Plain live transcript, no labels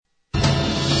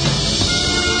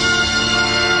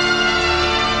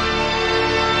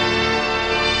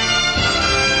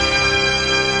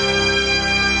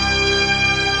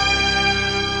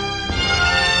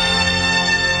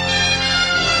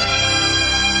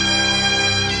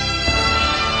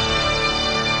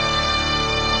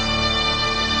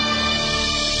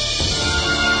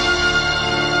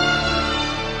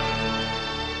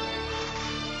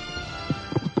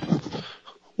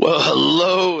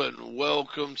Hello and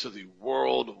welcome to the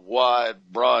worldwide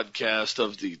broadcast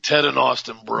of the Ted and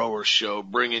Austin Broer Show,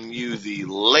 bringing you the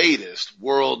latest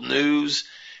world news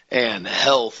and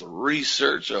health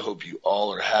research. I hope you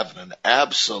all are having an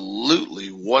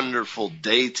absolutely wonderful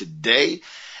day today,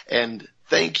 and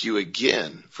thank you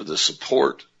again for the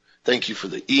support. Thank you for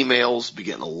the emails. Been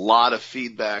getting a lot of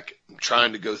feedback. I'm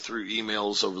trying to go through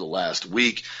emails over the last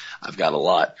week. I've got a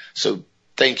lot, so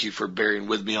thank you for bearing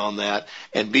with me on that.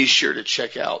 And be sure to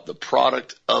check out the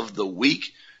product of the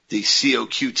week, the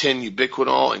CoQ10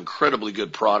 Ubiquinol, incredibly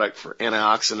good product for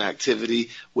antioxidant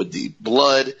activity with the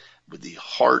blood, with the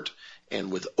heart,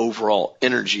 and with overall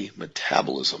energy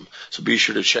metabolism. So be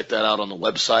sure to check that out on the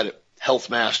website at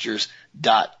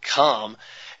healthmasters.com.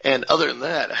 And other than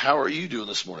that, how are you doing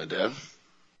this morning, Dad?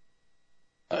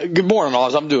 Good morning,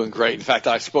 Oz. I'm doing great. In fact,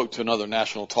 I spoke to another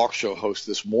national talk show host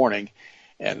this morning,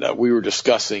 and we were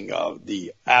discussing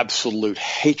the absolute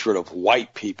hatred of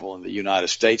white people in the United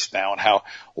States now, and how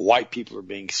white people are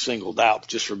being singled out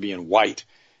just for being white.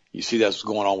 You see that's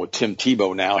going on with Tim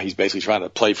Tebow now. He's basically trying to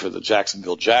play for the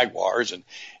Jacksonville Jaguars, and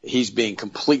he's being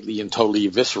completely and totally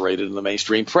eviscerated in the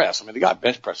mainstream press. I mean, the guy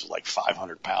bench presses like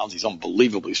 500 pounds. He's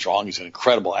unbelievably strong. He's an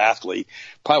incredible athlete,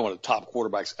 probably one of the top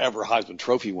quarterbacks ever, Heisman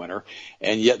Trophy winner,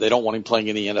 and yet they don't want him playing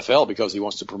in the NFL because he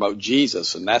wants to promote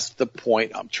Jesus, and that's the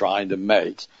point I'm trying to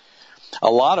make.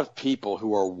 A lot of people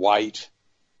who are white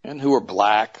and who are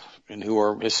black and who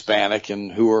are Hispanic and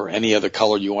who are any other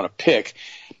color you want to pick,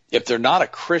 if they're not a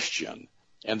Christian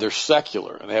and they're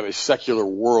secular and they have a secular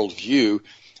worldview,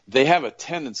 they have a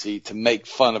tendency to make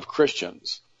fun of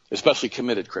Christians, especially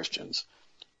committed Christians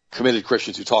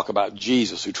who talk about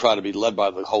Jesus, who try to be led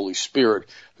by the Holy Spirit,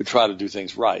 who try to do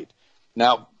things right.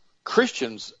 Now,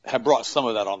 Christians have brought some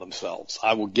of that on themselves.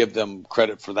 I will give them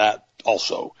credit for that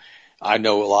also. I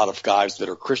know a lot of guys that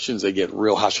are Christians, they get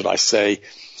real,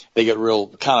 they get real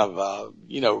kind of,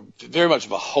 very much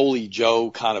of a holy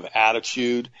Joe kind of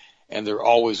attitude, and they're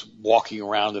always walking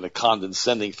around in a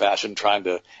condescending fashion, trying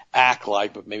to act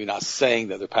like, but maybe not saying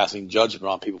that they're passing judgment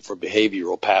on people for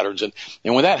behavioral patterns. And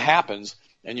when that happens,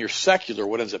 and you're secular,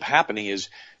 what ends up happening is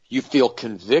you feel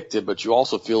convicted, but you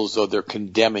also feel as though they're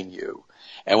condemning you.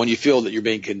 And when you feel that you're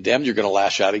being condemned, you're going to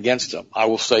lash out against them. I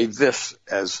will say this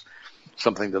as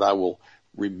something that I will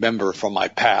remember from my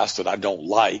past that I don't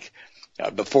like.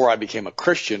 Before I became a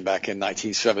Christian back in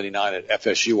 1979 at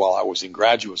FSU while I was in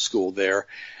graduate school there,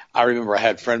 I remember I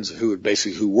had friends who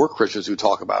were Christians who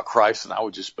talk about Christ, and I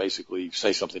would just basically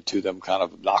say something to them kind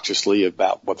of obnoxiously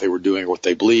about what they were doing or what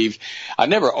they believed. I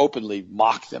never openly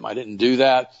mocked them. I didn't do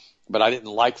that, but I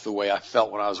didn't like the way I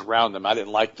felt when I was around them. I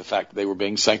didn't like the fact that they were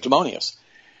being sanctimonious.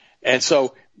 And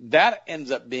so that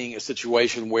ends up being a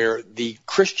situation where the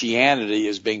Christianity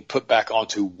is being put back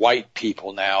onto white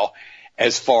people now,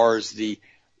 as far as the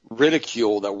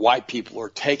ridicule that white people are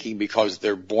taking because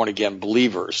they're born-again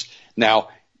believers. Now,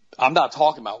 I'm not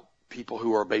talking about people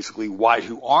who are basically white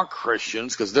who aren't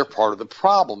Christians, because they're part of the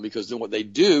problem, because then what they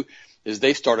do is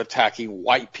they start attacking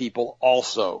white people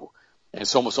also. And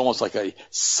it's almost like a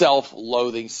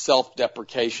self-loathing,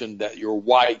 self-deprecation that you're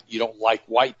white, you don't like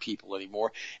white people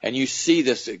anymore. And you see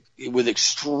this with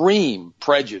extreme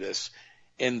prejudice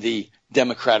in the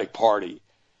Democratic Party.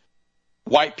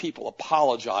 White people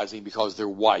apologizing because they're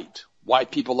white.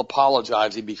 White people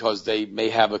apologizing because they may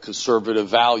have a conservative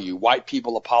value. White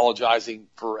people apologizing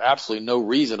for absolutely no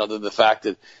reason other than the fact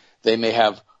that they may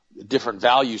have a different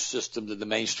value system than the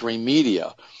mainstream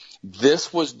media.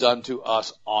 This was done to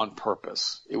us on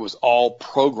purpose. It was all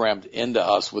programmed into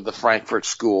us with the Frankfurt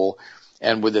School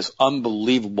and with this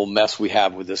unbelievable mess we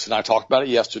have with this. And I talked about it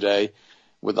yesterday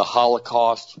with the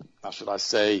Holocaust, how should I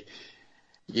say,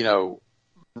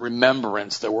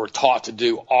 remembrance that we're taught to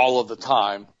do all of the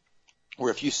time,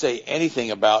 where if you say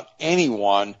anything about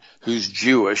anyone who's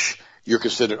Jewish, you're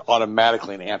considered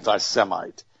automatically an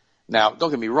anti-Semite. Now, don't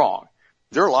get me wrong.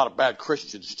 There are a lot of bad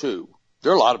Christians, too.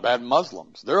 There are a lot of bad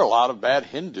Muslims. There are a lot of bad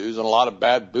Hindus and a lot of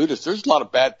bad Buddhists. There's a lot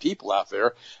of bad people out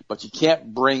there, but you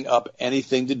can't bring up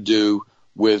anything to do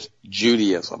with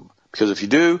Judaism. Because if you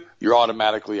do, you're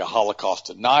automatically a Holocaust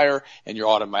denier, and you're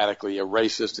automatically a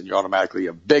racist, and you're automatically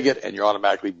a bigot, and you're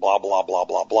automatically blah, blah, blah,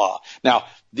 blah, blah. Now,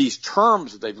 these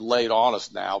terms that they've laid on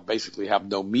us now basically have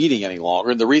no meaning any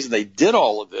longer. And the reason they did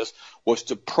all of this was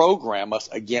to program us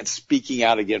against speaking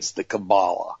out against the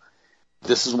Kabbalah.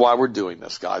 This is why we're doing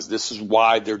this, guys. This is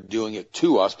why they're doing it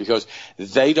to us, because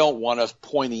they don't want us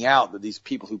pointing out that these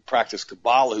people who practice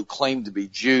Kabbalah, who claim to be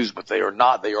Jews, but they are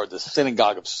not, they are the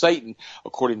synagogue of Satan,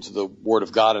 according to the Word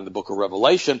of God in the book of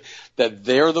Revelation, that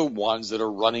they're the ones that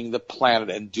are running the planet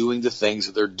and doing the things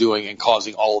that they're doing and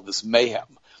causing all of this mayhem.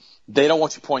 They don't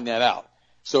want you pointing that out.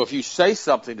 So if you say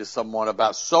something to someone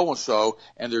about so-and-so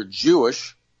and they're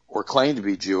Jewish or claim to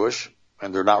be Jewish,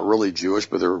 and they're not really Jewish,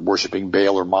 but they're worshiping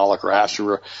Baal or Moloch or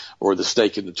Asherah or the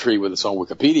stake in the tree with its own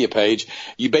Wikipedia page,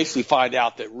 you basically find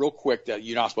out that real quick that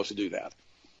you're not supposed to do that.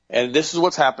 And this is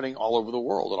what's happening all over the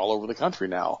world and all over the country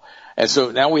now. And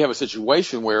so now we have a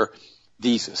situation where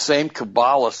these same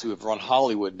Kabbalists who have run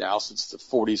Hollywood now since the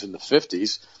 40s and the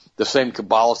 50s, the same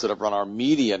Kabbalists that have run our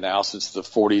media now since the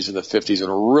 40s and the 50s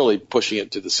and are really pushing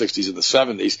it to the 60s and the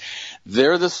 70s,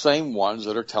 they're the same ones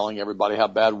that are telling everybody how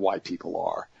bad white people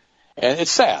are. And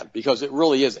it's sad because it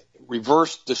really is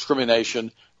reverse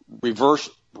discrimination, reverse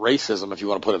racism, if you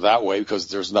want to put it that way, because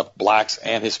there's enough blacks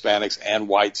and Hispanics and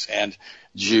whites and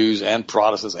Jews and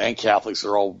Protestants and Catholics that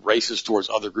are all racist towards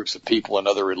other groups of people and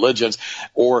other religions,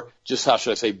 or just, how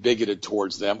should I say, bigoted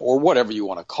towards them, or whatever you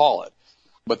want to call it.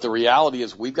 But the reality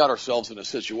is we've got ourselves in a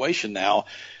situation now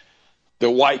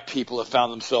that white people have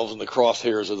found themselves in the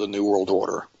crosshairs of the New World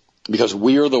Order, because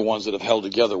we are the ones that have held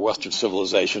together Western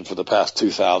civilization for the past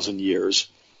 2,000 years,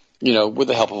 you know, with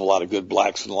the help of a lot of good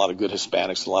blacks and a lot of good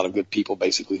Hispanics and a lot of good people,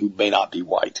 basically, who may not be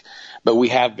white. But we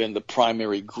have been the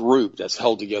primary group that's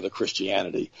held together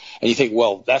Christianity. And you think,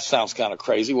 well, that sounds kind of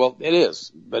crazy. Well, it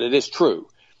is, but it is true.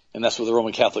 And that's what the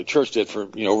Roman Catholic Church did for,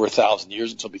 you know, over 1,000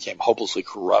 years until it became hopelessly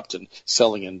corrupt and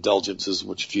selling indulgences,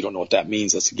 which, if you don't know what that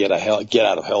means, that's a get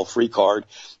out of hell free card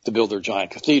to build their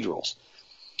giant cathedrals.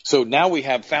 So now we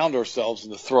have found ourselves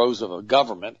in the throes of a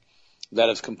government that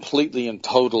is completely and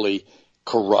totally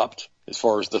corrupt as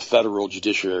far as the federal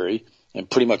judiciary, and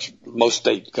pretty much most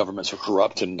state governments are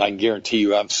corrupt, and I can guarantee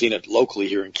you I've seen it locally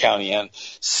here in county and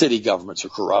city governments are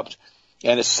corrupt.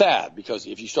 And it's sad because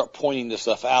if you start pointing this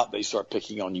stuff out, they start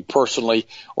picking on you personally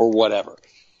or whatever.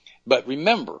 But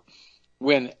remember,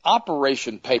 when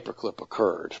Operation Paperclip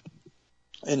occurred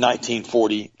in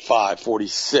 1945,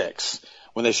 46,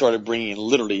 when they started bringing in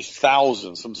literally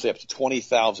thousands, some say up to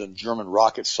 20,000 German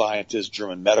rocket scientists,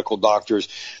 German medical doctors,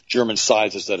 German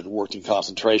scientists that had worked in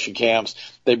concentration camps,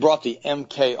 they brought the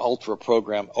MK Ultra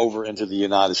program over into the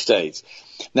United States.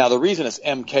 Now, the reason it's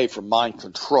MK for mind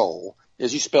control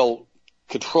is you spell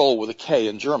control with a K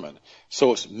in German.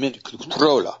 So it's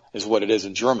Kontrolle is what it is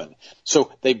in German.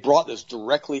 So they brought this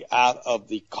directly out of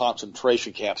the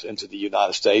concentration camps into the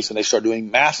United States, and they started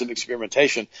doing massive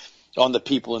experimentation on the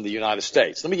people in the United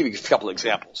States. Let me give you a couple of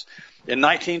examples. In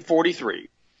 1943,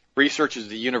 researchers at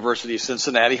the University of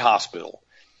Cincinnati Hospital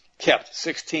kept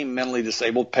 16 mentally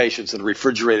disabled patients in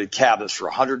refrigerated cabinets for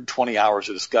 120 hours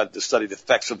to study the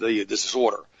effects of the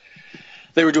disorder.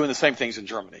 They were doing the same things in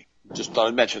Germany. Just thought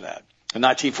I'd mention that. In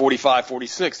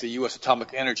 1945-46, the U.S.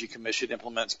 Atomic Energy Commission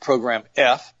implements Program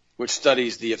F, which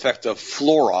studies the effect of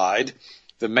fluoride,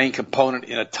 the main component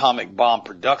in atomic bomb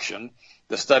production.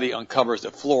 The study uncovers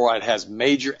that fluoride has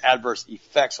major adverse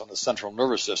effects on the central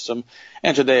nervous system.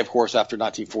 And today, of course, after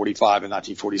 1945 and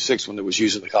 1946, when it was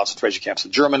used in the concentration camps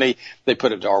in Germany, they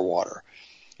put it into our water.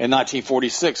 In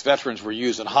 1946, veterans were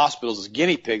used in hospitals as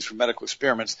guinea pigs for medical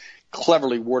experiments,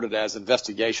 cleverly worded as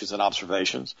investigations and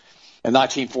observations. In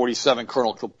 1947,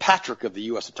 Colonel Kilpatrick of the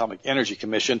U.S. Atomic Energy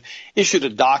Commission issued a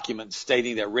document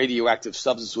stating that radioactive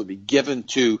substances would be given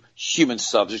to human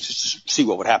subjects just to see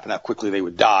what would happen, how quickly they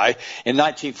would die. In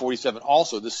 1947,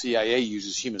 also, the CIA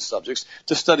uses human subjects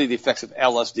to study the effects of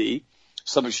LSD,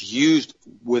 subjects used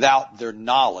without their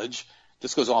knowledge.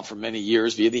 This goes on for many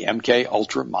years via the MK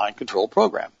Ultra Mind Control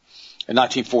Program. In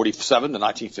 1947 to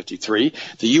 1953,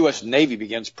 the U.S. Navy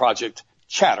begins Project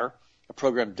Chatter, a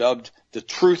program dubbed the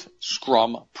Truth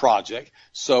Scrum Project.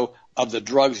 So of the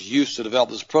drugs used to develop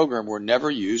this program were never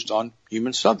used on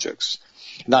human subjects.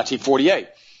 In 1948,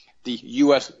 the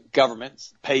U.S. government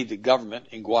paid the government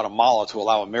in Guatemala to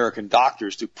allow American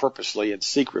doctors to purposely and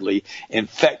secretly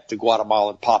infect the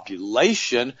Guatemalan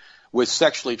population with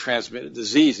sexually transmitted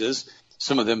diseases,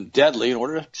 some of them deadly, in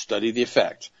order to study the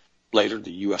effect. Later,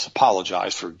 the U.S.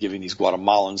 apologized for giving these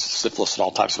Guatemalans syphilis and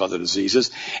all types of other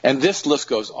diseases. And this list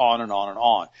goes on and on and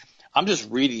on. I'm just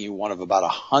reading you one of about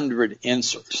 100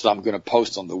 inserts that I'm going to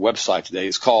post on the website today.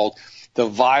 It's called The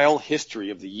Vile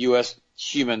History of the U.S.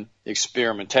 Human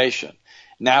Experimentation.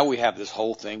 Now we have this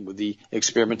whole thing with the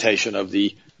experimentation of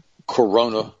the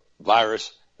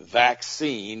coronavirus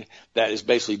vaccine that is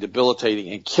basically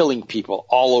debilitating and killing people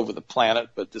all over the planet,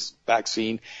 but this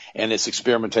vaccine and its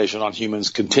experimentation on humans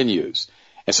continues.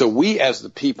 And so we, as the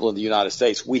people in the United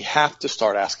States, we have to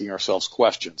start asking ourselves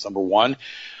questions. Number one,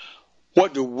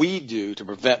 what do we do to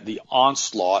prevent the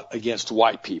onslaught against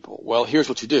white people? Well, here's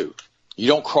what you do. You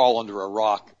don't crawl under a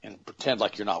rock and pretend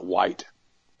like you're not white.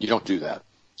 You don't do that.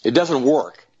 It doesn't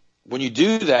work. When you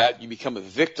do that, you become a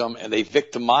victim, and they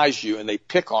victimize you, and they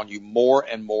pick on you more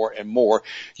and more and more.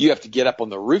 You have to get up on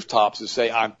the rooftops and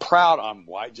say, I'm proud I'm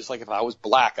white. Just like if I was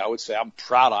black, I would say, I'm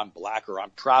proud I'm black, or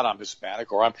I'm proud I'm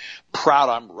Hispanic, or I'm proud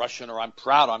I'm Russian, or I'm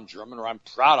proud I'm German, or I'm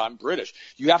proud I'm British.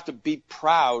 You have to be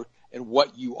proud in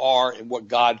what you are and what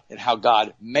God and how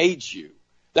God made you.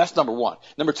 That's number one.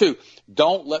 Number two,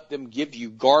 don't let them give you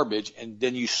garbage and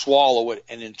then you swallow it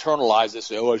and internalize it.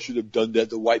 Say, oh, I should have done that.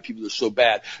 The white people are so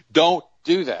bad. Don't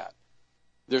do that.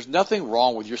 There's nothing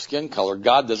wrong with your skin color.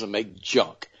 God doesn't make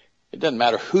junk. It doesn't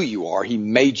matter who you are. He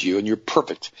made you, and you're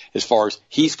perfect as far as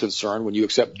he's concerned when you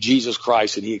accept Jesus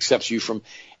Christ and he accepts you from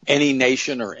any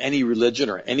nation or any religion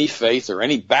or any faith or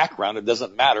any background. It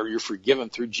doesn't matter. You're forgiven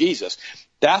through Jesus.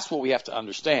 That's what we have to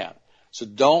understand. So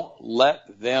don't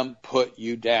let them put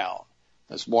you down.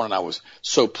 This morning I was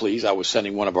so pleased. I was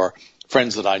sending one of our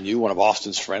friends that I knew, one of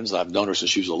Austin's friends. I've known her since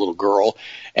she was a little girl,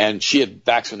 and she had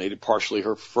vaccinated partially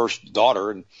her first daughter,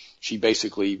 and she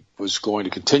basically was going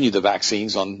to continue the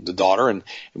vaccines on the daughter, and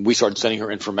we started sending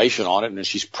her information on it, and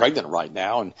she's pregnant right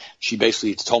now, and she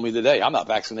basically told me today, I'm not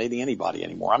vaccinating anybody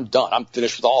anymore. I'm done. I'm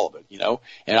finished with all of it,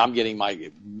 and I'm getting my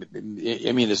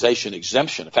immunization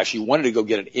exemption. In fact, she wanted to go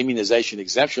get an immunization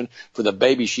exemption for the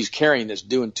baby she's carrying that's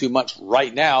doing 2 months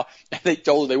right now, and they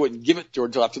told her they wouldn't give it to her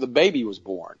until after the baby was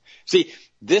born. See,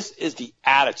 this is the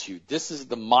attitude. This is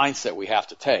the mindset we have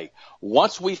to take.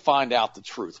 Once we find out the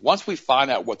truth, once we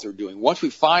find out what they're doing, once we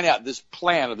find out this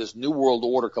plan of this New World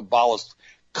Order Kabbalist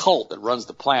cult that runs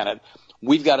the planet,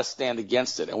 we've got to stand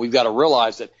against it. And we've got to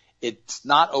realize that it's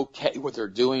not okay what they're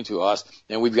doing to us,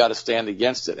 and we've got to stand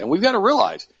against it. And we've got to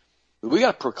realize that we've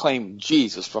got to proclaim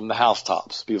Jesus from the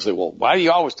housetops. People say, well, why do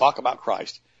you always talk about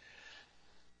Christ?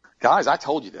 Guys, I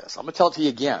told you this. I'm going to tell it to you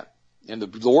again. In the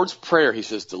Lord's Prayer, he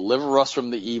says, deliver us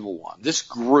from the evil one. This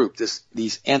group,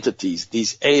 these entities,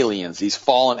 these aliens, these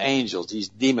fallen angels, these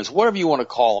demons, whatever you want to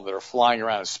call them, that are flying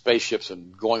around in spaceships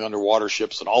and going underwater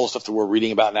ships and all the stuff that we're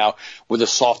reading about now with the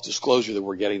soft disclosure that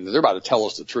we're getting. They're about to tell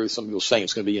us the truth. Some people are saying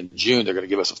it's going to be in June. They're going to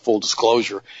give us a full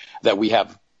disclosure that we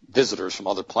have visitors from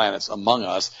other planets among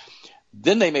us.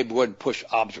 Then they may go ahead and push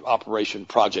Operation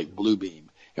Project Bluebeam,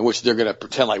 in which they're going to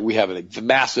pretend like we have a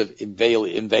massive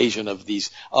invasion of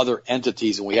these other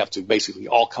entities, and we have to basically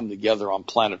all come together on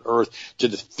planet Earth to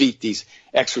defeat these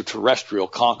extraterrestrial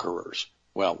conquerors.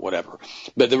 Well, whatever.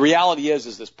 But the reality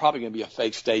is there's probably going to be a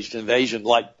fake staged invasion,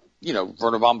 like,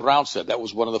 Werner von Braun said. That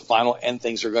was one of the final end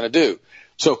things they're going to do.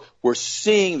 So we're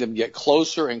seeing them get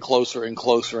closer and closer and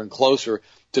closer and closer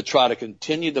to try to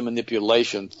continue the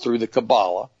manipulation through the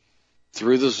Kabbalah,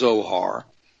 through the Zohar,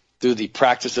 through the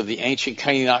practice of the ancient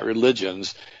Canaanite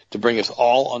religions, to bring us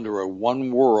all under a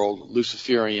one-world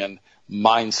Luciferian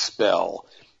mind spell.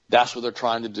 That's what they're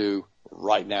trying to do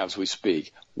right now as we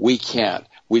speak. We can't.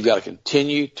 We've got to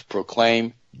continue to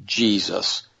proclaim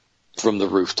Jesus from the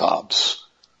rooftops.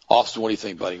 Austin, what do you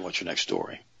think, buddy? What's your next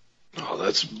story? Oh,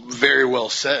 that's very well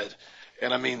said.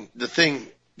 And I mean, the thing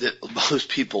that most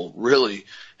people really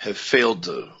have failed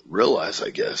to realize, I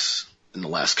guess, in the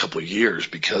last couple of years,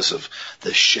 because of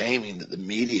the shaming that the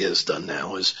media has done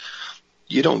now, is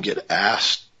you don't get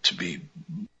asked to be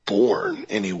born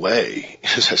anyway.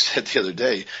 As I said the other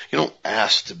day, you don't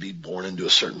ask to be born into a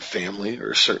certain family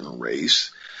or a certain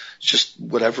race. It's just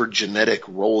whatever genetic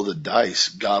roll of the dice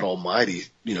God Almighty,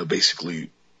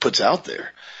 basically puts out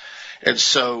there. And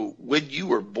so when you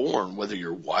were born, whether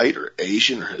you're white or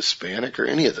Asian or Hispanic or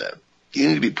any of that, you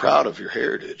need to be proud of your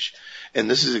heritage. And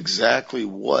this is exactly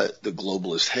what the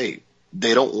globalists hate.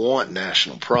 They don't want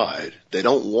national pride. They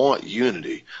don't want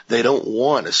unity. They don't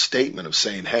want a statement of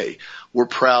saying, hey, we're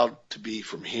proud to be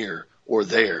from here or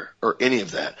there or any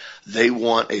of that. They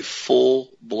want a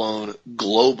full-blown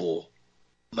global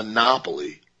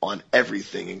monopoly on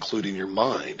everything, including your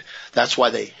mind. That's why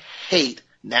they hate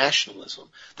nationalism.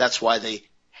 That's why they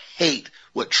hate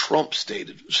what Trump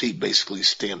he basically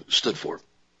stood for.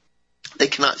 They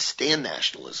cannot stand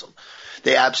nationalism.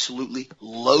 They absolutely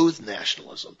loathe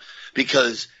nationalism,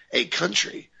 because a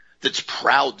country that's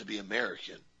proud to be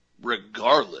American,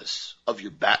 regardless of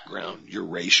your background, your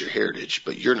race, your heritage,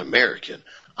 but you're an American,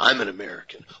 I'm an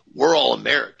American, we're all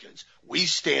Americans, we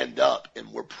stand up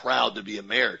and we're proud to be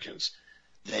Americans.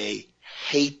 They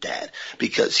hate that,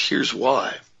 because here's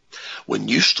why. When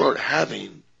you start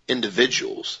having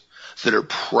individuals that are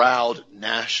proud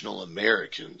national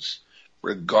Americans,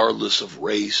 regardless of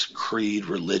race, creed,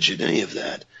 religion, any of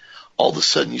that, all of a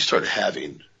sudden you start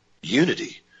having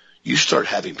unity. You start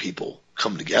having people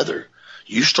come together.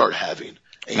 You start having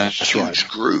a huge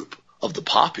group of the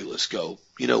populace go,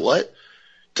 you know what?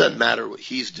 Doesn't matter what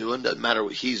he's doing. Doesn't matter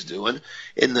what he's doing.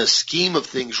 In the scheme of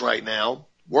things right now,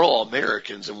 We're all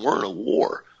Americans, and we're in a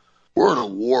war. We're in a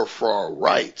war for our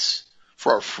rights,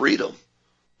 for our freedom.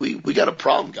 We got a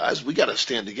problem, guys. We got to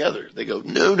stand together. They go,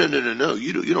 no.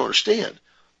 You don't understand.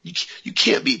 You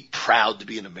can't be proud to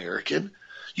be an American.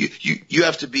 You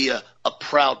have to be a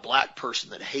proud black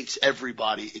person that hates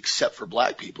everybody except for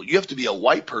black people. You have to be a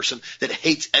white person that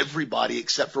hates everybody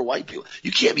except for white people.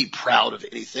 You can't be proud of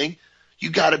anything. You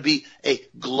got to be a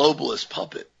globalist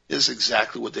puppet. This is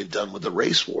exactly what they've done with the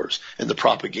race wars and the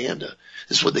propaganda.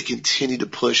 This is what they continue to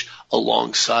push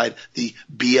alongside the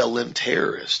BLM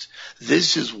terrorists.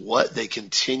 This is what they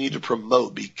continue to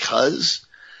promote, because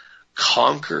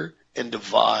conquer and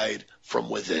divide from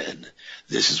within.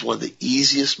 This is one of the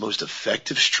easiest, most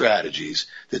effective strategies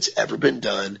that's ever been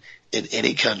done in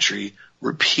any country,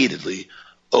 repeatedly,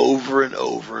 over and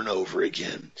over and over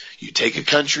again. You take a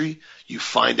country, you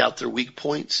find out their weak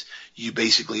points, you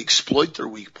basically exploit their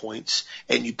weak points,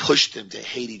 and you push them to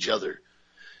hate each other.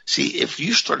 See, if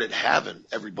you started having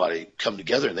everybody come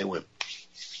together and they went,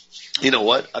 you know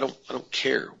what, I don't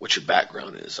care what your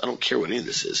background is, I don't care what any of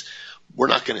this is, we're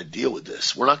not going to deal with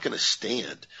this. We're not going to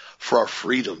stand for our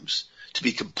freedoms to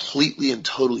be completely and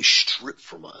totally stripped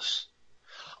from us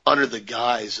under the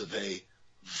guise of a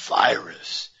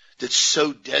virus that's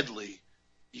so deadly,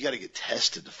 you got to get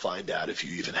tested to find out if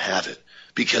you even have it.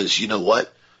 Because you know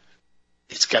what?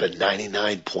 It's got a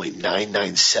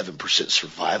 99.997%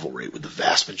 survival rate with the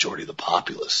vast majority of the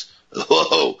populace.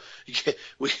 Whoa,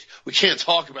 we can't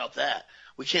talk about that.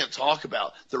 We can't talk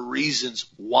about the reasons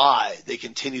why they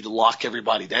continue to lock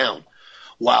everybody down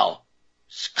while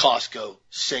Costco,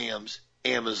 Sam's,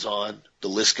 Amazon, the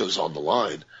list goes on the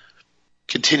line,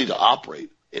 continue to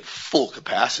operate at full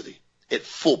capacity, at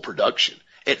full production,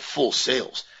 at full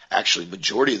sales. Actually,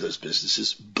 majority of those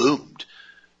businesses boomed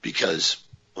because,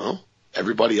 well,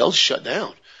 everybody else shut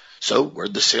down. So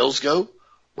where'd the sales go?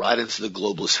 Right into the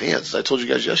globalist hands, as I told you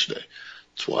guys yesterday.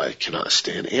 That's why I cannot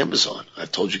stand Amazon.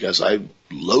 I've told you guys I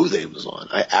loathe Amazon.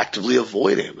 I actively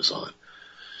avoid Amazon.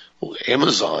 Well,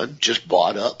 Amazon just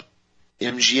bought up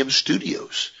MGM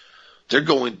Studios. They're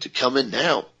going to come in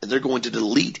now and they're going to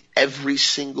delete every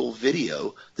single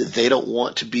video that they don't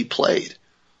want to be played.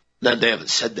 Now, they haven't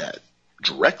said that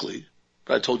directly,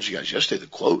 but I told you guys yesterday the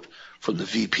quote from the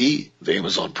VP of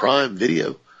Amazon Prime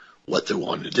Video, what they're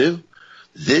wanting to do.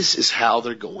 This is how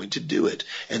they're going to do it.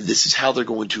 And this is how they're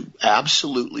going to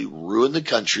absolutely ruin the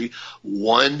country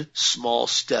one small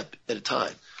step at a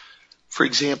time. For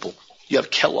example, you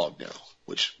have Kellogg now,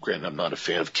 which, granted, I'm not a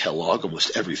fan of Kellogg.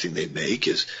 Almost everything they make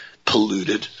is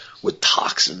polluted with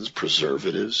toxins,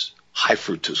 preservatives, high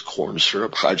fructose corn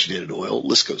syrup, hydrogenated oil.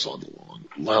 List goes on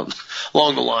along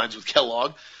the lines with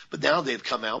Kellogg. But now they've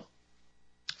come out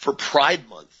for Pride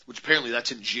Month, which apparently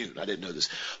that's in June. I didn't know this.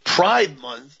 Pride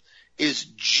Month is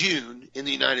June in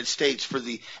the United States for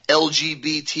the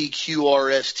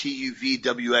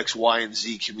LGBTQRSTUVWXY and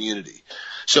Z community.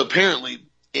 So apparently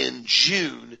in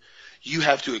June, you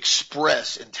have to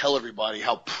express and tell everybody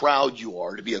how proud you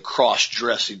are to be a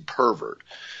cross-dressing pervert.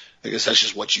 I guess that's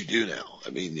just what you do now. I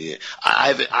mean,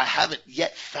 I haven't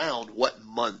yet found what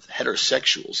month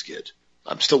heterosexuals get.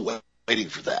 I'm still waiting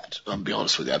for that. I'm gonna be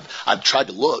honest with you. I've tried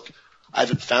to look. I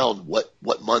haven't found what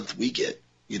month we get,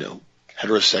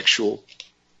 heterosexual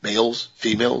males,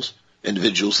 females,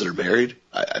 individuals that are married.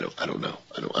 I don't know.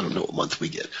 I don't know what month we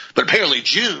get. But apparently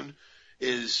June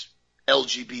is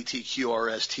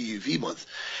LGBTQRSTUV month.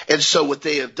 And so what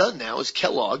they have done now is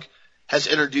Kellogg has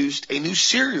introduced a new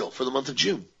cereal for the month of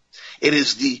June. It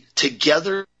is the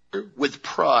Together with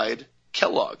Pride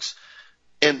Kellogg's.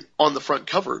 And on the front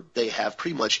cover, they have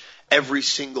pretty much every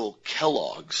single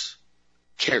Kellogg's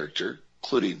character,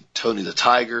 including Tony the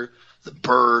Tiger, the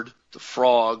bird, the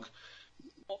frog,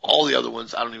 all the other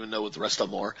ones. I don't even know what the rest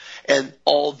of them are. And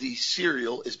all the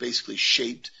cereal is basically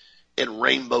shaped in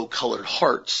rainbow-colored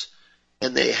hearts,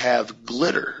 and they have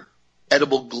glitter,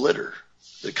 edible glitter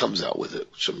that comes out with it,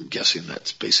 which I'm guessing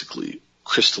that's basically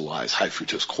crystallized high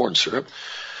fructose corn syrup.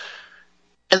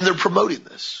 And they're promoting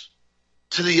this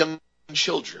to the young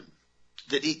children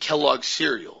that eat Kellogg's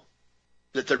cereal,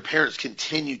 that their parents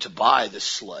continue to buy this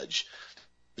sludge,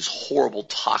 this horrible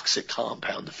toxic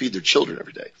compound to feed their children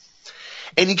every day.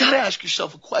 And you got to ask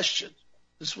yourself a question.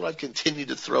 This is what I've continued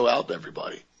to throw out to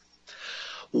everybody.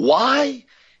 Why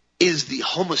is the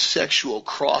homosexual,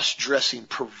 cross-dressing,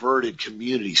 perverted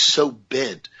community so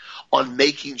bent on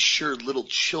making sure little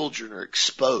children are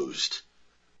exposed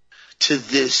to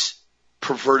this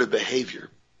perverted behavior?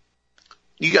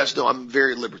 You guys know I'm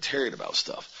very libertarian about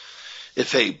stuff.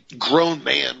 If a grown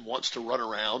man wants to run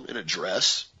around in a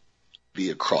dress, be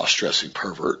a cross-dressing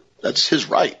pervert, that's his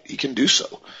right. He can do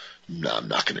so. No, I'm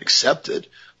not going to accept it,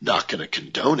 not going to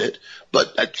condone it,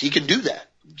 but he can do that.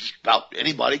 Just about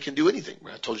anybody can do anything.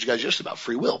 I told you guys just about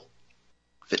free will.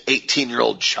 If an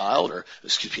 18-year-old child, or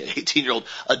excuse me, an 18-year-old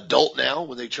adult now,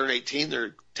 when they turn 18,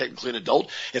 they're technically an adult.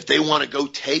 If they want to go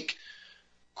take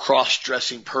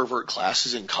cross-dressing pervert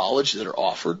classes in college that are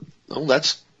offered, well,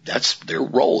 that's their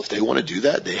role. If they want to do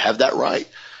that, they have that right.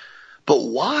 But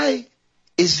why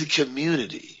is the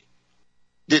community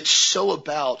that's so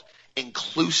about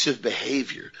inclusive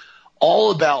behavior,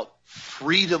 all about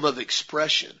freedom of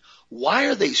expression, why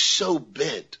are they so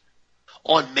bent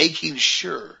on making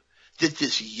sure that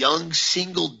this young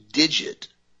single-digit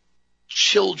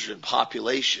children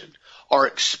population are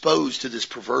exposed to this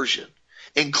perversion,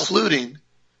 including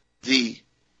the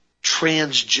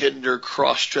transgender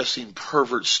cross-dressing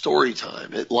pervert story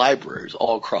time at libraries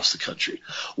all across the country?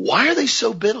 Why are they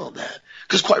so bent on that?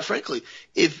 Because quite frankly,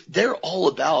 if they're all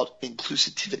about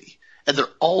inclusivity and they're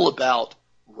all about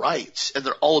rights and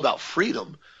they're all about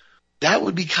freedom, that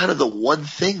would be kind of the one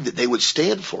thing that they would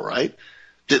stand for, right?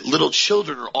 That little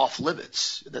children are off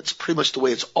limits. That's pretty much the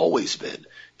way it's always been.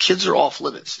 Kids are off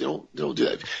limits. They don't do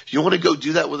that. If you want to go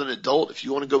do that with an adult, if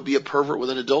you want to go be a pervert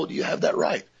with an adult, you have that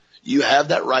right. You have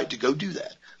that right to go do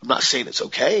that. I'm not saying it's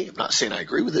okay. I'm not saying I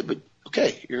agree with it, but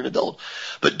okay, you're an adult.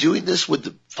 But doing this with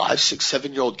the 5, 6,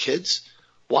 7-year-old kids,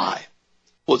 why?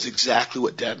 Well, it's exactly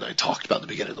what Dad and I talked about in the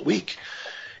beginning of the week.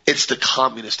 It's the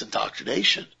communist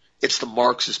indoctrination. It's the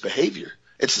Marxist behavior.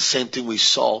 It's the same thing we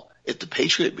saw at the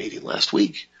Patriot meeting last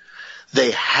week.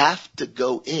 They have to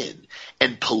go in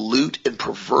and pollute and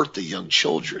pervert the young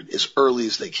children as early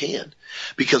as they can.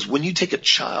 Because when you take a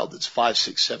child that's 5,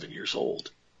 6, 7 years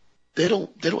old, they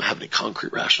don't have any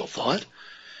concrete rational thought.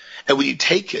 And when you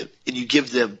take it and you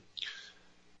give them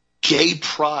gay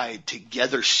pride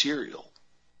together cereal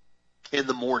in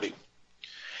the morning,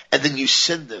 and then you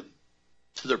send them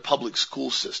to their public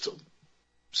school system,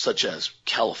 such as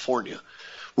California,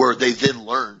 where they then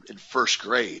learn in first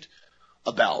grade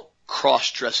about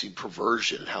cross-dressing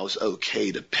perversion and how it's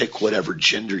okay to pick whatever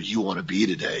gender you want to be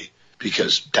today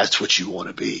because that's what you want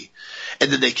to be. And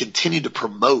then they continue to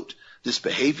promote this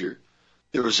behavior.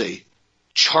 There was a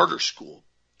charter school,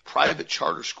 private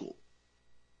charter school,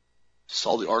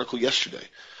 saw the article yesterday,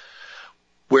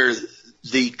 where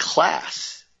the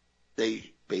class,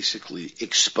 they basically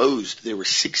exposed, there were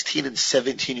 16 and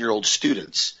 17-year-old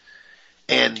students,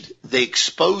 and they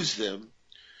exposed them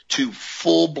to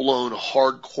full-blown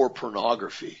hardcore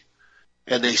pornography.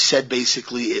 And they said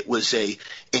basically it was a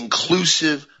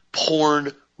inclusive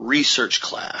porn research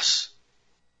class.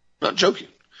 Not joking.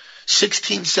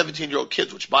 16, 17-year-old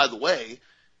kids, which, by the way,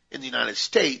 in the United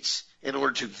States, in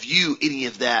order to view any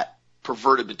of that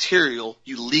perverted material,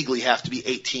 you legally have to be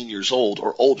 18 years old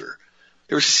or older.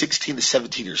 They were 16 to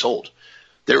 17 years old.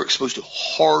 They were exposed to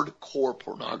hardcore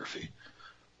pornography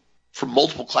from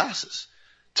multiple classes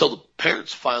till the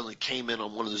parents finally came in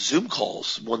on one of the Zoom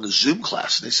calls, one of the Zoom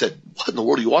classes, and they said, "What in the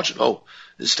world are you watching?" "Oh,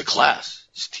 this is the class.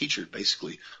 This teacher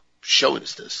basically showing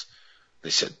us this." They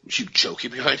said, "Are you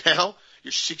joking me right now?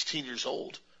 You're 16 years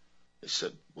old." They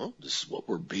said, "Well, this is what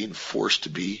we're being forced to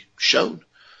be shown."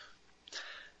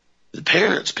 The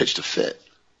parents pitched a fit,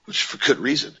 which for good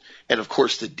reason. And of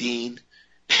course the dean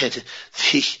and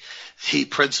the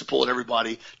principal and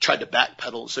everybody tried to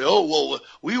backpedal and say, "Oh, well,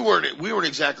 we weren't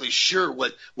exactly sure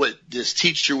what this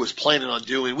teacher was planning on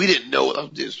doing. We didn't know."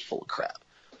 It was full of crap.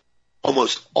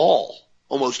 Almost all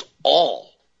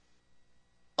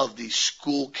of the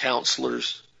school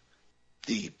counselors,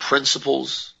 the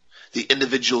principals, the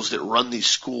individuals that run these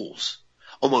schools,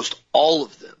 almost all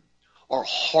of them are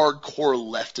hardcore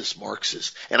leftist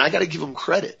Marxists. And I got to give them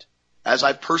credit, as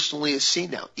I personally have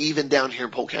seen now, even down here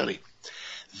in Polk County.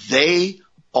 They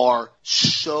are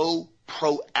so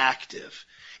proactive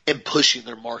in pushing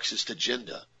their Marxist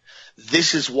agenda.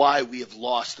 This is why we have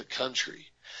lost the country.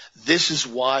 This is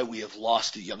why we have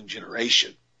lost the young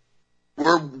generation.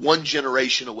 We're one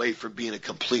generation away from being a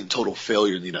complete and total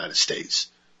failure in the United States.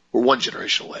 We're one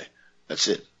generation away. That's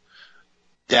it.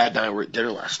 Dad and I were at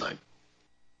dinner last night.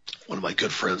 One of my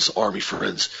good friends, Army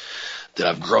friends that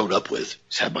I've grown up with,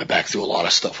 he's had my back through a lot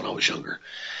of stuff when I was younger.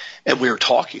 And we were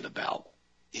talking about,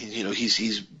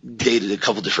 he's dated a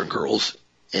couple different girls,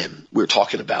 and we were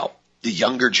talking about the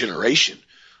younger generation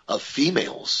of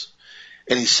females.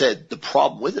 And he said the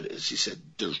problem with it is, he said,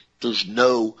 there's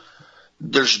no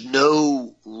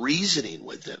reasoning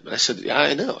with them. And I said, yeah,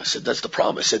 I know. I said, that's the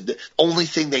problem. I said, the only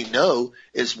thing they know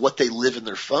is what they live in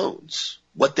their phones,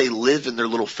 what they live in their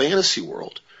little fantasy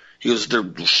world. He goes,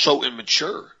 they're so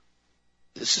immature.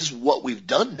 This is what we've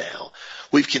done now.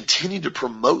 We've continued to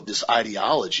promote this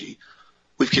ideology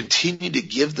We've continued to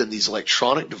give them these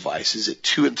electronic devices at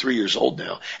 2 and 3 years old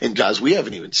now. And guys, we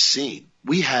haven't even seen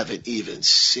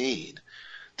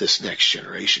this next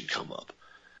generation come up.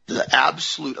 The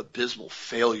absolute abysmal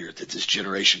failure that this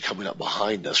generation coming up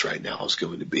behind us right now is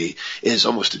going to be is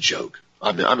almost a joke.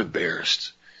 I'm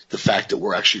embarrassed. The fact that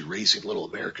we're actually raising little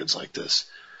Americans like this.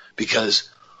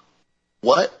 Because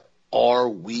what are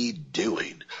we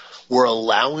doing? We're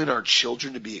allowing our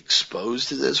children to be exposed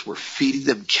to this. We're feeding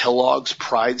them Kellogg's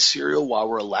Pride cereal while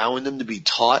we're allowing them to be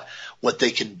taught what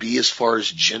they can be as far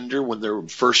as gender when they're in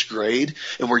first grade.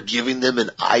 And we're giving them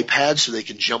an iPad so they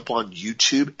can jump on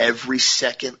YouTube every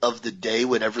second of the day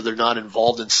whenever they're not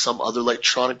involved in some other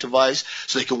electronic device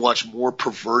so they can watch more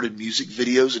perverted music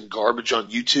videos and garbage on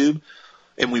YouTube.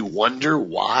 And we wonder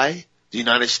why the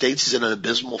United States is in an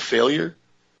abysmal failure.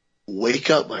 Wake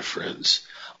up, my friends.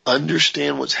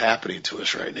 Understand what's happening to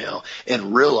us right now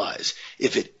and realize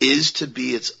if it is to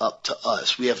be, it's up to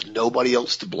us. We have nobody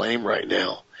else to blame right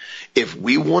now. If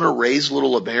we want to raise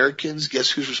little Americans,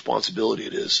 guess whose responsibility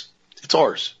it is? It's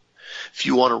ours. If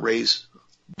you want to raise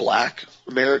Black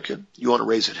American, you want to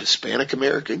raise an Hispanic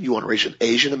American, you want to raise an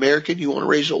Asian American, you want to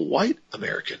raise a white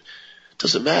American. It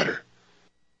doesn't matter.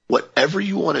 Whatever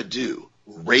you want to do,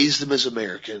 raise them as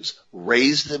Americans,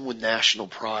 raise them with national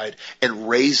pride, and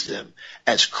raise them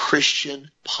as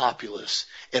Christian populists,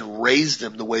 and raise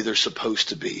them the way they're supposed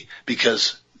to be,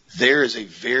 because there is a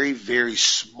very, very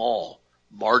small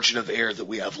margin of error that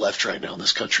we have left right now in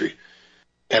this country.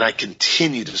 And I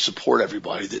continue to support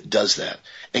everybody that does that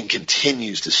and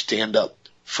continues to stand up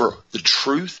for the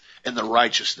truth and the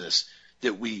righteousness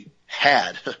that we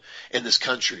had in this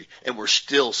country, and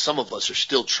some of us are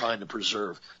still trying to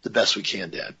preserve the best we can,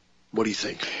 Dad. What do you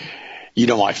think? You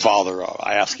know, my father,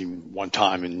 I asked him one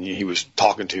time, and he was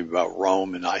talking to me about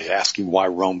Rome, and I asked him why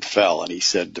Rome fell, and he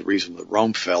said the reason that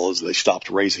Rome fell is they stopped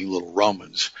raising little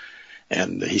Romans.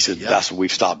 And he said, That's what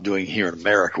we've stopped doing here in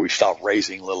America. We've stopped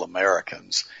raising little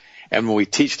Americans. And when we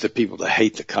teach the people to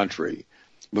hate the country,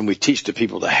 when we teach the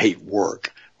people to hate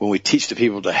work, when we teach the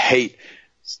people to hate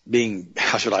being,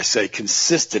 how should I say,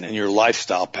 consistent in your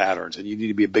lifestyle patterns, and you need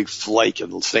to be a big flake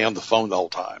and stay on the phone the whole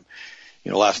time.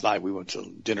 You know, last night we went to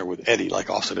dinner with Eddie, like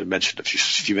Austin had mentioned a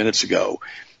few minutes ago,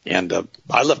 and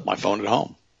I left my phone at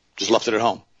home, just left it at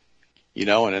home. You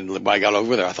know, and then when I got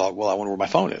over there, I thought, well, I wonder where my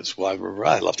phone is. Well,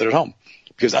 I left it at home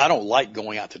because I don't like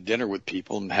going out to dinner with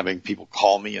people and having people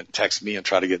call me and text me and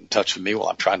try to get in touch with me while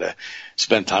I'm trying to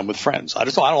spend time with friends. I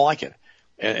don't like it.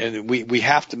 And we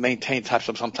have to maintain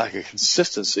some type of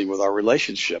consistency with our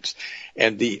relationships.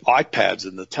 And the iPads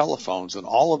and the telephones and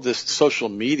all of this social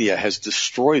media has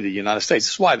destroyed the United States.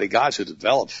 This is why the guys who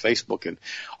developed Facebook and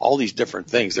all these different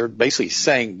things, they're basically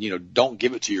saying, you know, don't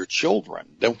give it to your children.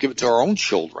 Don't give it to our own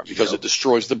children because it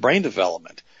destroys the brain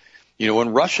development. You know, in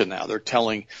Russia now, they're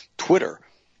telling Twitter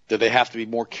that they have to be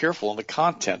more careful in the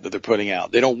content that they're putting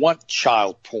out. They don't want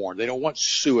child porn. They don't want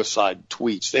suicide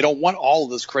tweets. They don't want all of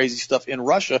this crazy stuff in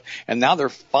Russia. And now they're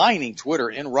fining Twitter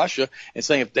in Russia and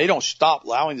saying if they don't stop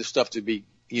allowing this stuff to be,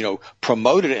 you know,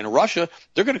 promoted in Russia,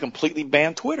 they're going to completely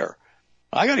ban Twitter.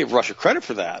 I got to give Russia credit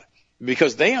for that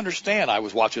because they understand. I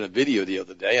was watching a video the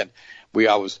other day, and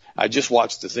I just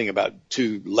watched the thing about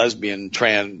two lesbian,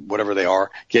 trans, whatever they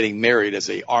are, getting married as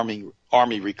a army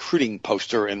recruiting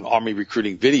poster and army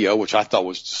recruiting video, which I thought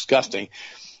was disgusting.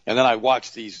 And then I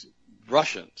watched these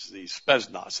Russians, these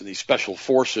Spetsnaz and these special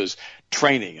forces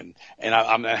training and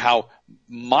how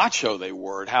macho they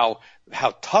were and how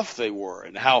tough they were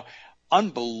and how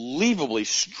unbelievably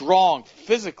strong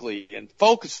physically and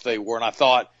focused they were. And I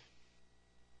thought,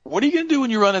 what are you going to do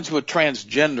when you run into a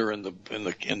transgender in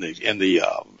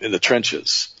the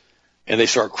trenches and they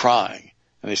start crying?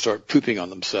 And they start pooping on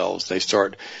themselves. They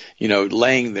start, you know,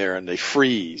 laying there and they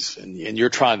freeze. And you're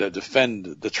trying to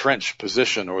defend the trench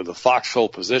position or the foxhole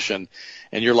position.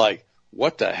 And you're like,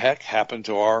 what the heck happened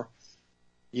to our,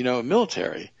 you know,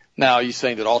 military? Now, are you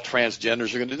saying that all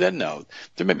transgenders are going to do that? No.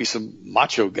 There may be some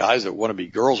macho guys that want to be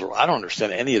girls, or I don't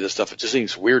understand any of this stuff. It just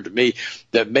seems weird to me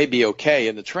that may be okay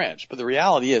in the trench. But the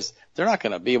reality is they're not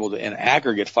going to be able to, in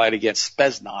aggregate, fight against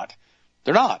Spetsnaz.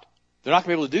 They're not. They're not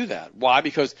going to be able to do that. Why?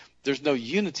 Because there's no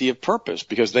unity of purpose,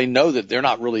 because they know that they're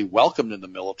not really welcomed in the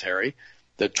military,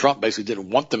 that Trump basically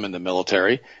didn't want them in the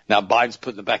military. Now Biden's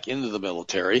putting them back into the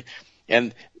military.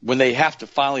 And when they have to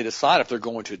finally decide if they're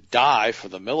going to die for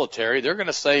the military, they're going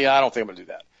to say, I don't think I'm going to do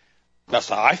that. That's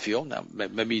how I feel. Now,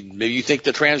 maybe you think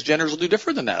the transgenders will do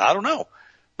different than that. I don't know.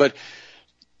 But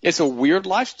it's a weird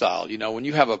lifestyle. You know, when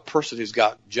you have a person who's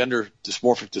got gender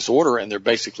dysmorphic disorder and they're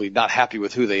basically not happy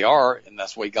with who they are, and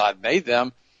that's the way God made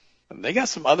them, and they got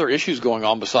some other issues going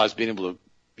on besides being able to,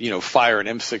 fire an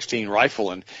M16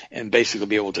 rifle and basically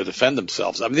be able to defend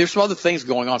themselves. I mean, there's some other things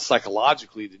going on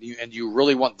psychologically and you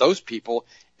really want those people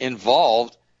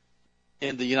involved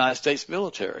in the United States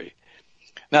military.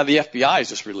 Now, the FBI is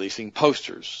just releasing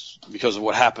posters because of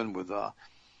what happened with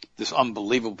this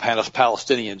unbelievable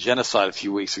Palestinian genocide a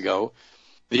few weeks ago.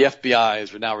 The FBI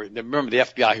is now, remember the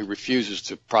FBI who refuses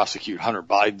to prosecute Hunter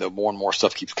Biden, though more and more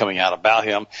stuff keeps coming out about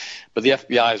him. But the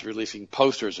FBI is releasing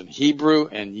posters in Hebrew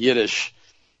and Yiddish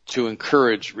to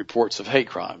encourage reports of hate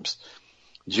crimes.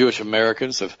 Jewish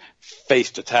Americans have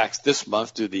faced attacks this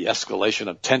month due to the escalation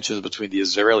of tensions between the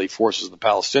Israeli forces and the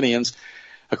Palestinians,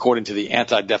 according to the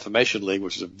Anti-Defamation League,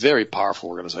 which is a very powerful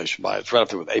organization. It's right up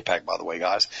there with AIPAC, by the way,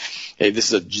 guys. Hey,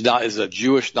 this is a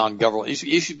Jewish non-government. It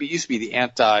used to be the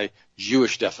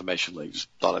Anti-Jewish Defamation League. Just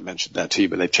thought I mentioned that to you,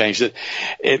 but they've changed it.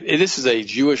 This is a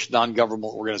Jewish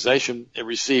non-governmental organization. It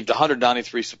received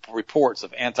 193 reports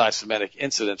of anti-Semitic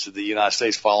incidents in the United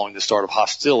States following the start of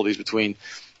hostilities between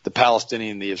the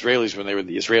Palestinians and the Israelis when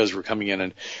the Israelis were coming in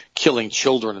and killing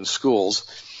children in schools.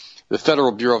 The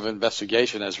Federal Bureau of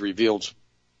Investigation has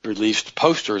released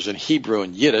posters in Hebrew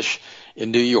and Yiddish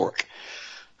in New York,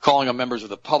 calling on members of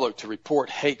the public to report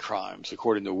hate crimes.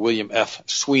 According to William F.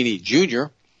 Sweeney, Jr.,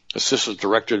 Assistant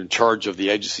Director in charge of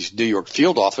the agency's New York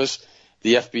field office,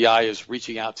 the FBI is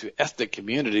reaching out to ethnic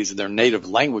communities in their native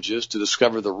languages to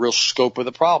discover the real scope of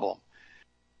the problem.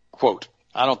 Quote,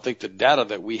 I don't think the data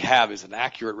that we have is an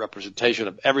accurate representation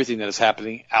of everything that is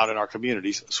happening out in our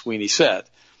communities, Sweeney said.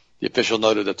 The official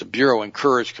noted that the Bureau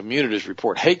encouraged communities to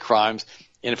report hate crimes,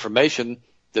 information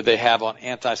that they have on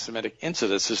anti-Semitic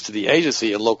incidences to the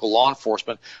agency and local law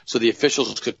enforcement so the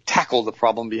officials could tackle the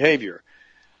problem behavior.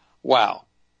 Wow.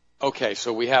 Okay,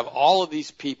 so we have all of these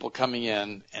people coming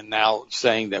in and now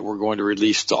saying that we're going to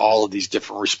release to all of these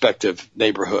different respective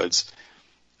neighborhoods.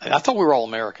 I thought we were all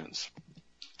Americans.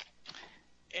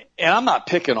 And I'm not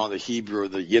picking on the Hebrew or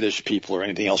the Yiddish people or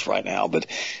anything else right now, but,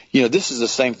 this is the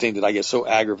same thing that I get so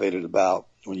aggravated about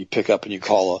when you pick up and you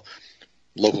call a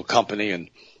local company and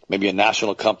maybe a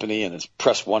national company and it's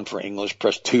press 1 for English,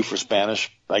 press 2 for Spanish.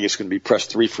 I guess it's going to be press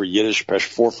 3 for Yiddish, press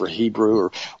 4 for Hebrew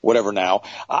or whatever now.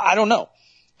 I don't know.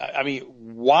 I mean,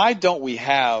 why don't we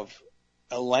have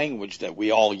a language that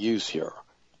we all use here?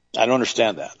 I don't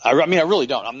understand that. I really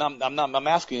don't. I'm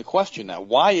asking a question now.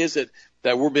 Why is it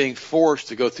that we're being forced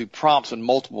to go through prompts in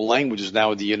multiple languages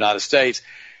now in the United States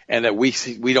and that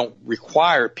we don't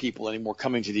require people anymore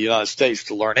coming to the United States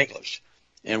to learn English?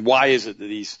 And why is it that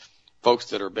these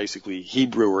folks that are basically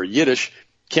Hebrew or Yiddish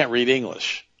can't read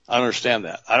English? I don't understand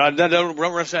that. I don't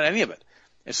understand any of it.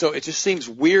 And so it just seems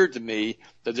weird to me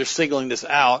that they're singling this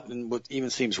out. And what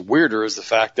even seems weirder is the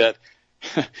fact that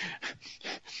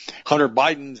Hunter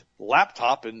Biden's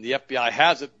laptop and the FBI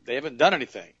has it. They haven't done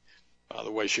anything. By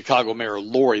the way, Chicago Mayor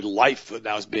Lori Lightfoot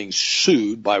now is being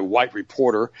sued by a white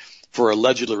reporter for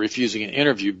allegedly refusing an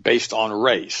interview based on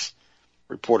race.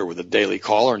 Reporter with the Daily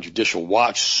Caller and Judicial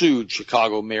Watch sued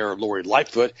Chicago Mayor Lori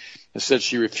Lightfoot and said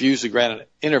she refused to grant an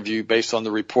interview based on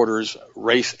the reporter's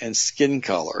race and skin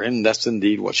color. And that's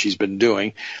indeed what she's been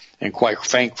doing. And quite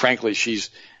frankly, she's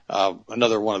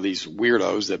another one of these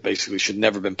weirdos that basically should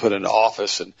never have been put into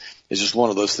office. And it's just one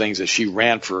of those things that she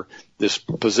ran for this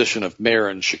position of mayor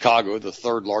in Chicago, the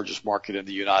third largest market in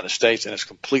the United States, and is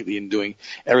completely in doing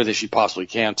everything she possibly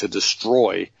can to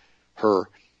destroy her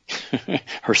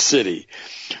city.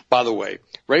 By the way,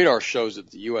 radar shows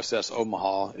that the USS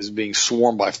Omaha is being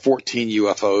swarmed by 14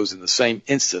 UFOs. In the same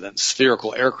incident,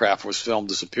 spherical aircraft was filmed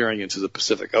disappearing into the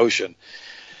Pacific Ocean.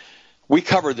 We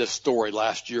covered this story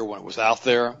last year when it was out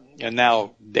there, and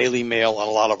now Daily Mail and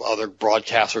a lot of other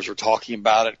broadcasters are talking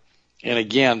about it. And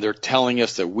again, they're telling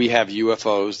us that we have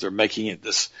UFOs. They're making it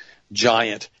this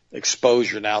giant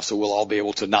exposure now, so we'll all be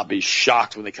able to not be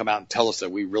shocked when they come out and tell us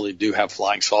that we really do have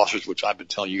flying saucers, which I've been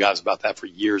telling you guys about that for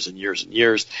years and years and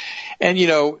years. And,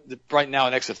 right now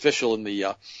an ex-official in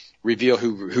the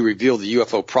who revealed the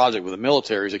UFO project with the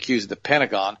military is accusing the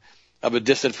Pentagon of a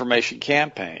disinformation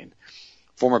campaign.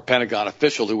 Former Pentagon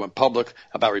official who went public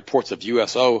about reports of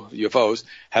UFOs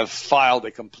have filed a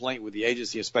complaint with the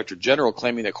agency inspector general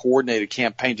claiming a coordinated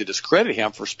campaign to discredit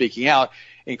him for speaking out,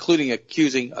 including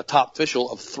accusing a top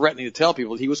official of threatening to tell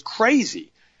people he was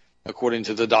crazy, according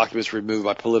to the documents reviewed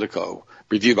by Politico.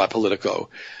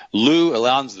 Lou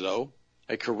Alonzo,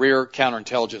 a career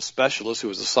counterintelligence specialist who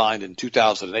was assigned in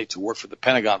 2008 to work for the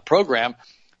Pentagon program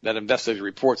that investigated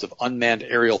reports of unmanned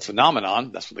aerial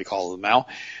phenomenon, that's what they call them now,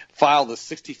 filed a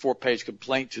 64-page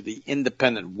complaint to the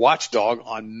independent watchdog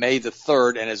on May the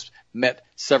 3rd and has met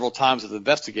several times with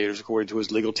investigators, according to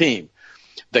his legal team.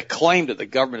 The claim that the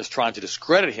government is trying to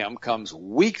discredit him comes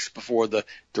weeks before the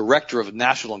Director of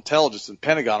National Intelligence and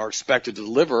Pentagon are expected to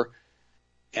deliver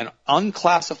an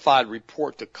unclassified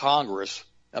report to Congress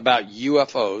about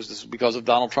UFOs. This is because of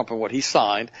Donald Trump and what he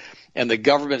signed, and the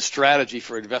government strategy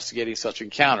for investigating such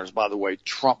encounters. By the way,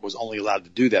 Trump was only allowed to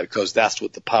do that because that's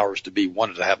what the powers to be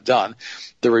wanted to have done.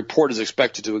 The report is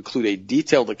expected to include a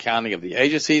detailed accounting of the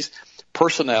agencies,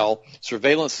 personnel,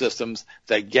 surveillance systems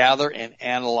that gather and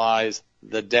analyze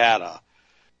the data.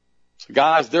 So,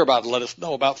 guys, they're about to let us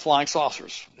know about flying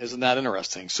saucers. Isn't that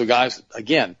interesting? So, guys,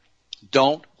 again,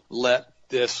 don't let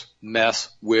this mess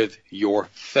with your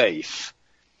faith.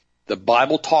 The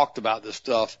Bible talked about this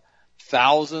stuff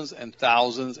thousands and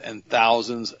thousands and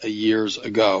thousands of years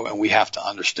ago, and we have to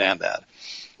understand that.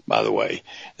 By the way,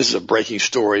 this is a breaking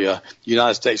story. A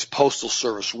United States Postal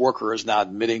Service worker is now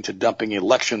admitting to dumping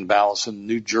election ballots in a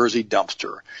New Jersey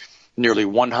dumpster. Nearly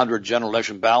 100 general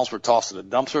election ballots were tossed in the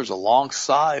dumpsters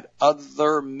alongside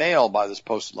other mail by this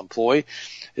postal employee.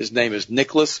 His name is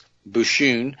Nicholas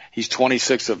Bouchon. He's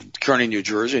 26 of Kearney, New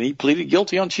Jersey, and he pleaded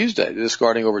guilty on Tuesday to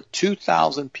discarding over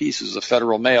 2,000 pieces of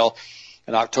federal mail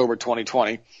in October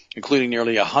 2020, including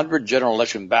nearly 100 general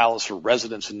election ballots for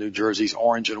residents in New Jersey's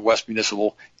Orange and West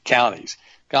municipal counties.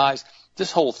 Guys,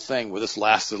 this whole thing with this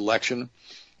last election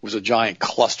was a giant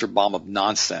cluster bomb of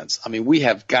nonsense. I mean, we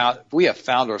have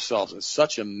found ourselves in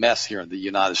such a mess here in the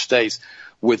United States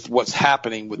with what's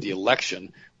happening with the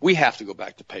election. We have to go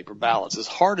back to paper ballots. As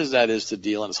hard as that is to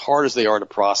deal and as hard as they are to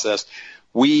process,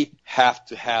 we have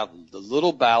to have the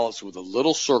little ballots with the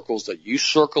little circles that you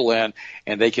circle in,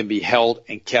 and they can be held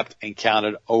and kept and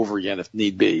counted over again if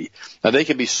need be. Now, they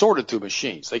can be sorted through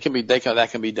machines. That can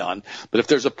be done. But if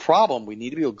there's a problem, we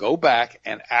need to be able to go back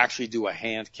and actually do a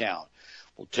hand count.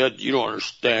 Well, Ted, you don't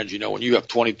understand, when you have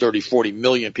 20, 30, 40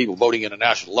 million people voting in a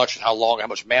national election, how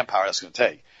much manpower that's going to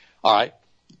take. All right.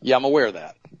 Yeah, I'm aware of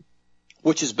that.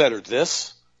 Which is better,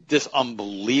 this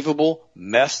unbelievable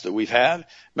mess that we've had?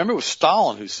 Remember, it was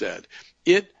Stalin who said,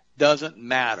 it doesn't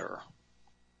matter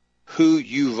who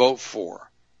you vote for.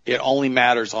 It only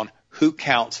matters on who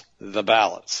counts the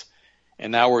ballots.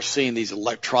 And now we're seeing these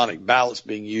electronic ballots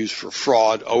being used for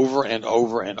fraud over and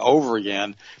over and over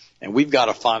again. And we've got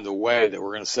to find a way that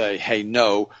we're going to say, hey,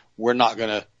 no, we're not going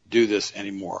to do this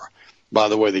anymore. By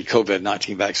the way, the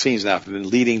COVID-19 vaccines now have been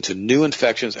leading to new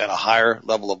infections and a higher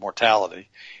level of mortality,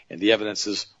 and the evidence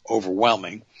is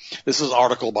overwhelming. This is an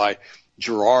article by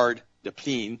Gerard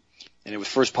Depline, and it was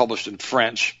first published in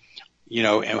French.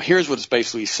 And here's what it's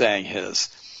basically saying is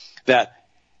that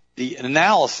the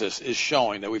analysis is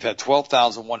showing that we've had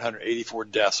 12,184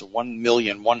 deaths and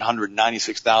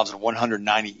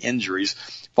 1,196,190 injuries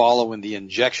following the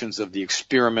injections of the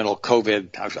experimental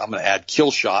COVID, I'm going to add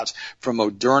kill shots, from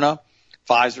Moderna,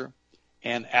 Pfizer,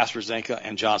 and AstraZeneca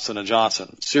and Johnson &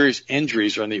 Johnson. Serious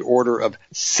injuries are in the order of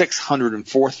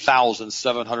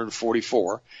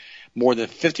 604,744. More than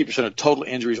 50% of total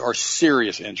injuries are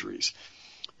serious injuries.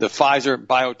 The Pfizer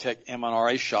biotech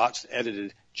mRNA shots,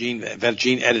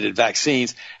 gene-edited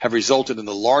vaccines, have resulted in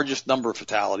the largest number of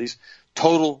fatalities.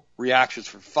 Total reactions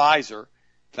for Pfizer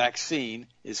vaccine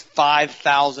is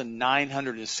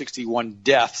 5,961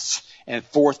 deaths and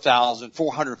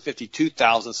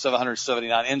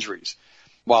 452,779 injuries.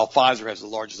 While Pfizer has the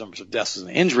largest numbers of deaths and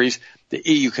injuries, the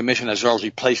EU Commission has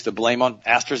largely placed the blame on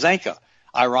AstraZeneca.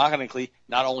 Ironically,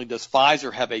 not only does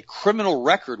Pfizer have a criminal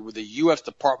record with the U.S.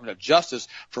 Department of Justice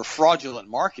for fraudulent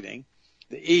marketing,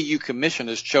 the EU Commission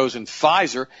has chosen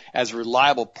Pfizer as a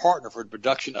reliable partner for the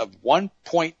production of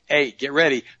 1.8, get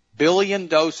ready, billion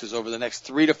doses over the next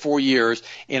 3 to 4 years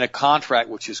in a contract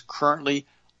which is currently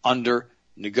under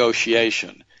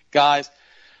negotiation. Guys,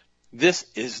 this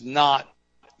is not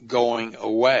going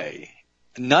away.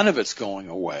 None of it's going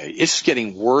away. It's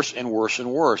getting worse and worse and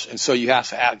worse. And so we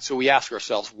ask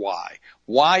ourselves why.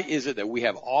 Why is it that we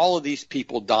have all of these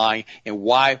people dying, and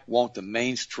why won't the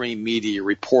mainstream media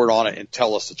report on it and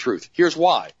tell us the truth? Here's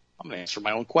why. I'm going to answer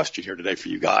my own question here today for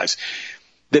you guys.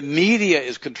 The media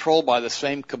is controlled by the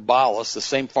same Kabbalists, the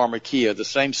same pharmakia, the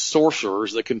same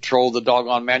sorcerers that control the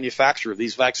doggone manufacture of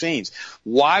these vaccines.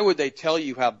 Why would they tell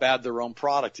you how bad their own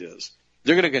product is?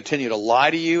 They're going to continue to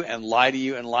lie to you and lie to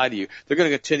you and lie to you. They're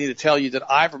going to continue to tell you that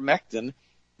ivermectin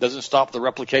doesn't stop the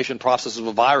replication process of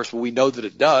a virus, but we know that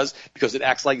it does because it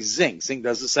acts like zinc. Zinc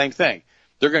does the same thing.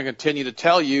 They're going to continue to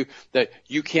tell you that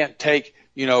you can't take,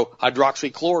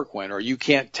 hydroxychloroquine, or you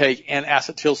can't take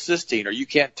N-acetylcysteine, or you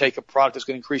can't take a product that's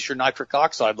going to increase your nitric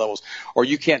oxide levels, or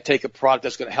you can't take a product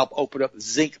that's going to help open up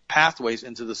zinc pathways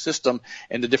into the system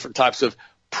and the different types of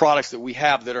products that we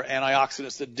have that are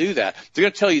antioxidants that do that. They're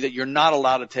going to tell you that you're not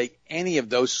allowed to take any of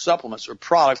those supplements or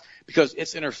products because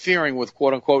it's interfering with,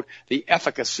 quote unquote, the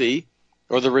efficacy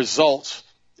or the results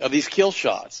of these kill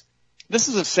shots. This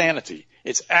is insanity.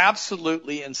 It's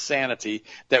absolutely insanity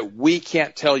that we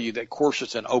can't tell you that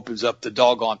quercetin opens up the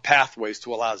doggone pathways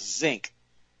to allow zinc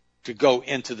to go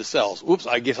into the cells. Oops,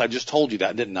 I guess I just told you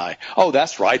that, didn't I? Oh,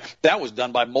 that's right. That was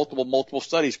done by multiple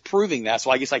studies proving that, so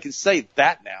I guess I can say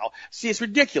that now. See, it's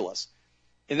ridiculous.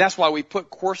 And that's why we put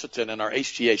quercetin in our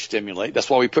HGH stimulate. That's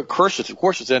why we put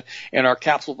quercetin in our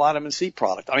capsule vitamin C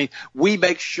product. I mean, we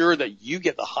make sure that you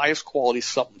get the highest quality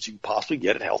supplements you can possibly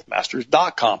get at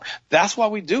healthmasters.com. That's why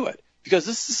we do it, because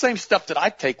this is the same stuff that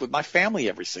I take with my family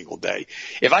every single day.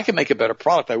 If I could make a better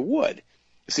product, I would.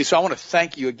 See, so I want to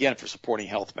thank you again for supporting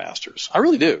Health Masters. I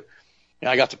really do. And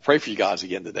I got to pray for you guys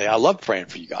again today. I love praying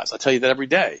for you guys. I tell you that every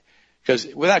day, because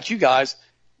without you guys,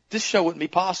 this show wouldn't be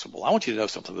possible. I want you to know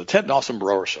something. The Ted and Austin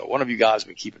Brower Show, one of you guys has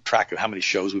been keeping track of how many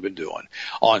shows we've been doing.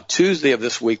 On Tuesday of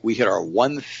this week, we hit our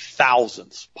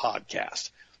 1,000th podcast.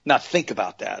 Now think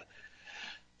about that.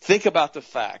 Think about the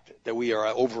fact that we are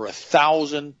over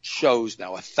 1,000 shows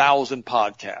now, 1,000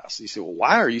 podcasts. You say, well,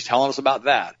 why are you telling us about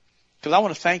that? Because I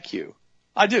want to thank you.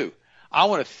 I do. I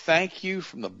want to thank you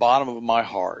from the bottom of my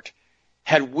heart.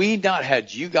 Had we not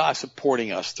had you guys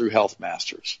supporting us through Health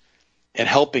Masters and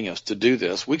helping us to do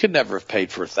this, we could never have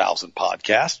paid for 1,000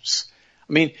 podcasts.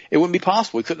 I mean, it wouldn't be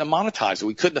possible. We couldn't have monetized it.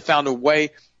 We couldn't have found a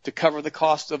way to cover the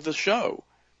cost of the show.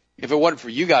 If it wasn't for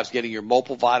you guys getting your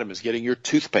multiple vitamins, getting your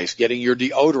toothpaste, getting your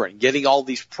deodorant, getting all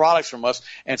these products from us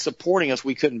and supporting us,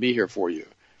 we couldn't be here for you.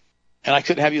 And I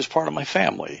couldn't have you as part of my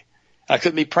family. I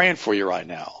couldn't be praying for you right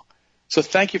now. So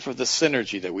thank you for the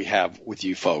synergy that we have with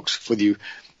you folks, with you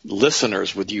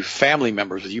listeners, with you family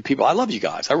members, with you people. I love you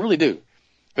guys. I really do.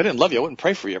 If I didn't love you, I wouldn't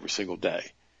pray for you every single day.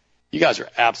 You guys are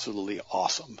absolutely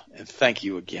awesome. And thank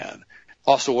you again.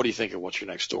 Also, what do you think of what's your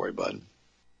next story, bud?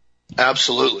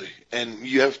 Absolutely. And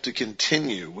you have to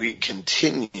continue. We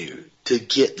continue to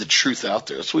get the truth out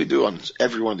there. That's what we do on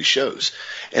every one of these shows.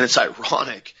 And it's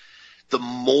ironic. The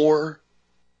more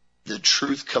the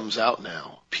truth comes out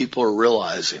now, people are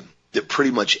realizing that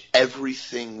pretty much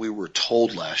everything we were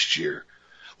told last year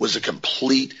was a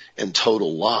complete and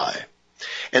total lie.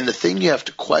 And the thing you have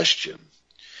to question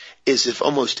is, if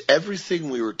almost everything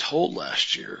we were told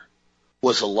last year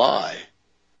was a lie,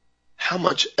 how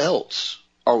much else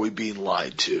are we being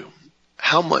lied to?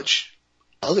 How much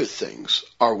other things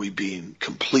are we being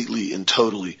completely and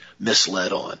totally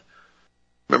misled on?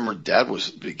 Remember, Dad was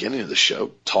at the beginning of the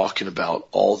show talking about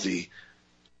all the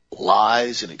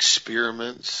lies and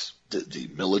experiments that the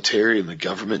military and the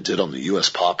government did on the U.S.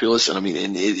 populace. And I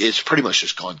mean, it's pretty much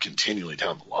just gone continually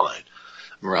down the line.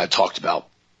 Remember, I talked about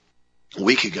a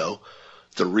week ago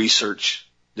the research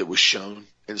that was shown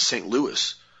in St.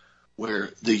 Louis,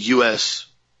 where the U.S.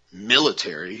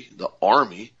 military, the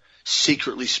Army,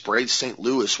 secretly sprayed St.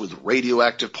 Louis with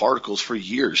radioactive particles for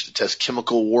years to test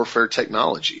chemical warfare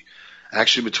technology.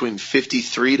 Actually, between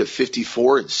 53 to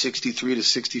 54 and 63 to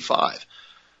 65.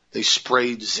 They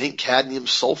sprayed zinc cadmium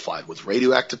sulfide with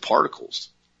radioactive particles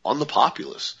on the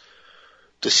populace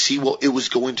to see what it was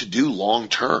going to do long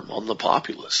term on the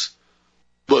populace.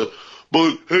 But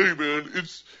hey man,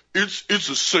 it's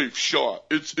a safe shot.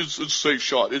 It's a safe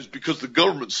shot. It's because the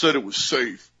government said it was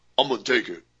safe. I'm gonna take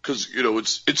it because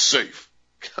it's safe.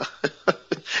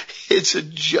 It's a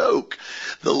joke.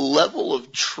 The level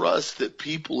of trust that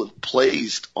people have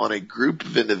placed on a group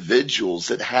of individuals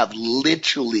that have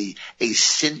literally a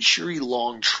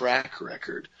century-long track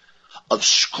record of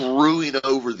screwing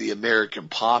over the American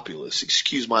populace.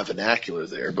 Excuse my vernacular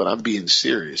there, but I'm being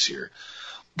serious here.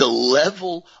 The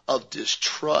level of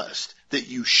distrust that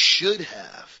you should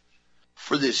have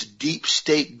for this deep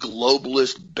state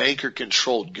globalist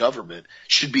banker-controlled government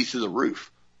should be through the roof.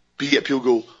 But yet people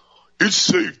go, it's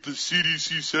safe. The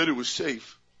CDC said it was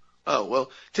safe. Oh, well,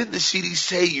 didn't the CDC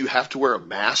say you have to wear a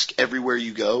mask everywhere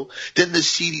you go? Didn't the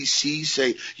CDC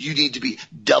say you need to be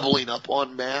doubling up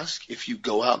on masks if you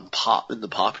go out and pop in the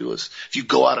populace, if you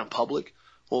go out in public?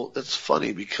 Well, that's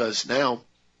funny because now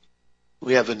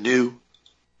we have a new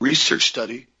research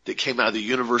study that came out of the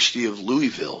University of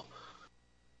Louisville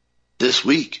this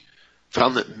week,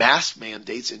 found that mask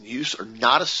mandates and use are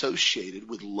not associated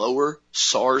with lower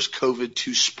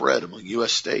SARS-CoV-2 spread among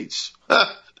U.S. states.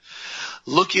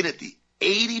 Looking at the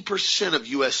 80% of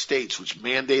U.S. states which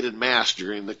mandated masks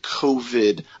during the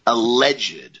COVID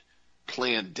alleged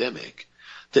pandemic,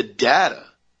 the data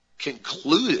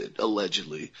concluded,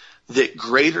 allegedly, that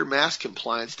greater mask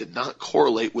compliance did not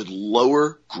correlate with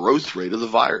lower growth rate of the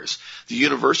virus. The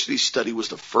university study was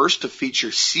the first to feature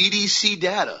CDC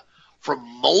data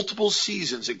from multiple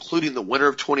seasons, including the winter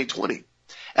of 2020.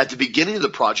 At the beginning of the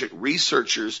project,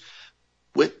 researchers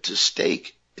went to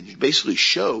stake and basically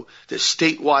show that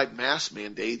statewide mask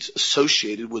mandates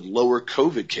associated with lower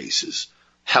COVID cases.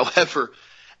 However,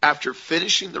 after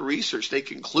finishing the research, they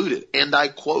concluded, and I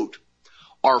quote,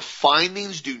 "Our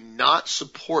findings do not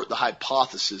support the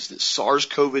hypothesis that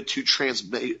SARS-CoV-2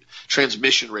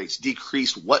 transmission rates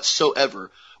decreased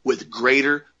whatsoever with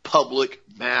greater public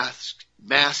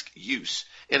mask use.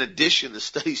 In addition, the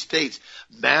study states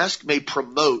masks may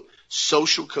promote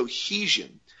social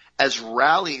cohesion as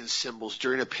rallying symbols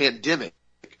during a pandemic,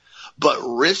 but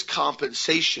risk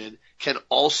compensation can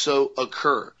also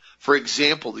occur. For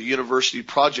example, the university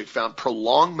project found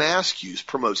prolonged mask use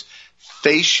promotes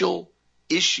facial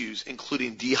issues,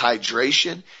 including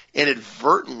dehydration,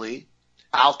 inadvertently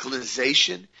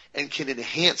alkalization, and can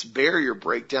enhance barrier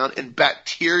breakdown and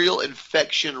bacterial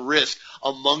infection risk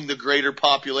among the greater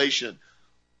population."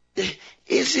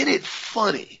 Isn't it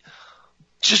funny,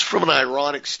 just from an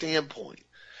ironic standpoint,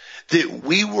 that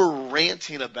we were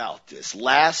ranting about this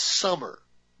last summer,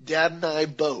 Dad and I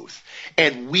both,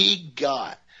 and we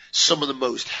got some of the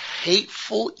most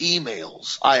hateful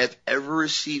emails I have ever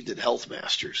received at Health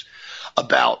Masters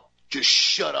about just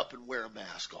shut up and wear a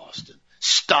mask, Austin.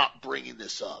 Stop bringing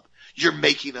this up. You're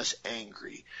making us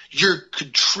angry. You're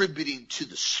contributing to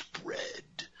the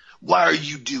spread. Why are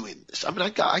you doing this? I mean, I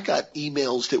got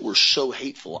emails that were so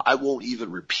hateful, I won't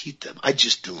even repeat them. I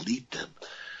just delete them.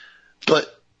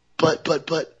 But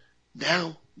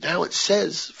now it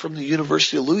says from the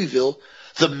University of Louisville,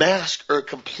 the masks are a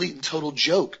complete and total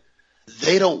joke.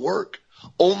 They don't work.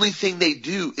 Only thing they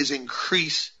do is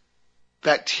increase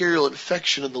bacterial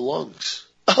infection in the lungs.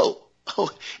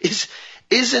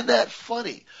 Isn't that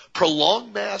funny?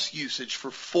 Prolonged mask usage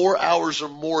for 4 hours or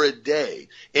more a day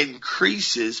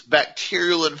increases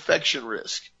bacterial infection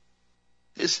risk.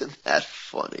 Isn't that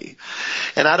funny?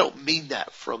 And I don't mean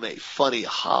that from a funny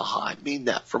ha-ha. I mean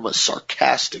that from a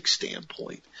sarcastic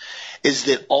standpoint. Is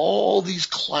that all these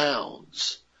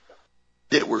clowns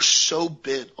that were so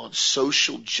bent on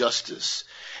social justice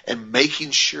and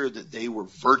making sure that they were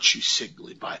virtue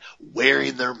signaling by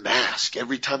wearing their mask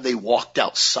every time they walked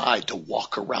outside to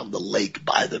walk around the lake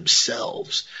by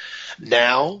themselves.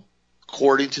 Now,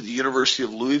 according to the University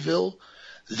of Louisville,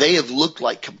 they have looked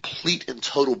like complete and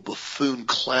total buffoon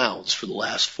clowns for the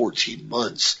last 14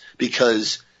 months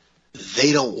because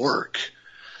they don't work.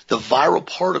 The viral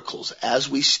particles, as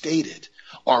we stated,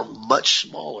 are much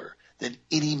smaller than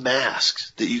any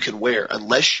masks that you can wear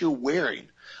unless you're wearing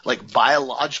like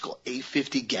biological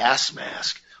A50 gas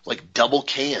mask, like double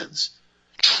cans,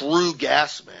 true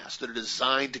gas masks that are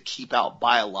designed to keep out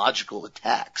biological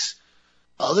attacks.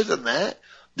 Other than that,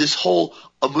 this whole,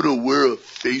 I'm going to wear a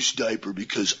face diaper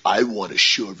because I want to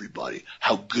show everybody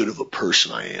how good of a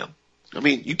person I am. I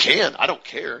mean, you can. I don't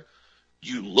care.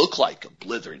 You look like a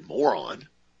blithering moron,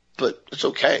 but it's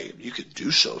okay. You can do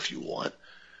so if you want.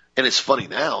 And it's funny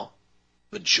now,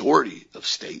 majority of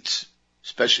states,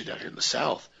 especially down here in the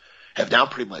South, have now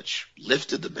pretty much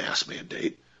lifted the mask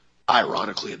mandate,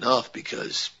 ironically enough,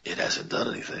 because it hasn't done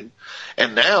anything.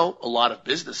 And now a lot of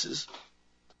businesses,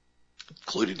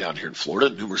 including down here in Florida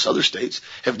and numerous other states,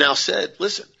 have now said,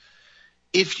 listen,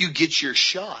 if you get your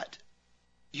shot,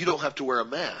 you don't have to wear a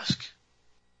mask.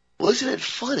 Well, isn't it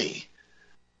funny?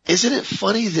 Isn't it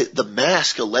funny that the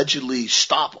mask allegedly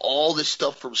stop all this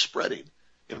stuff from spreading?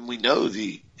 And we know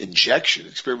the injection,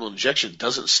 experimental injection,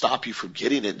 doesn't stop you from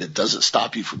getting it, and it doesn't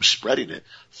stop you from spreading it.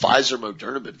 Pfizer,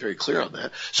 Moderna have been very clear on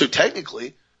that. So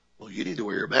technically, well, you need to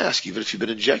wear your mask even if you've been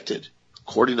injected.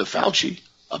 According to Fauci,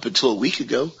 up until a week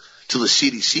ago, till the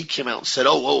CDC came out and said,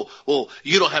 well,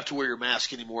 you don't have to wear your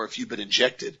mask anymore if you've been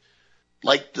injected.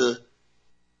 Like the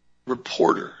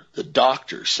reporter, the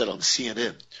doctor said on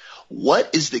CNN,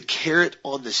 what is the carrot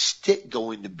on the stick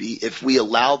going to be if we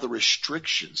allow the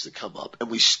restrictions to come up and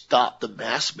we stop the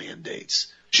mask mandates?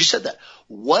 She said that.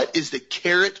 What is the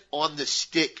carrot on the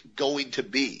stick going to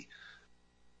be?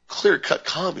 Clear-cut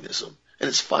communism in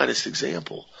its finest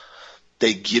example.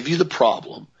 They give you the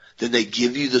problem, then they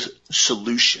give you the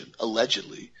solution,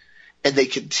 allegedly, and they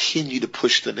continue to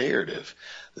push the narrative.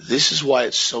 This is why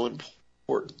it's so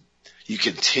important. You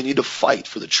continue to fight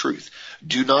for the truth.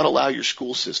 Do not allow your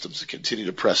school systems to continue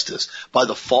to press this. By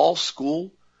the fall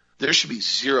school, there should be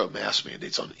zero mask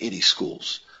mandates on any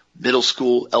schools. Middle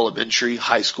school, elementary,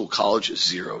 high school, college is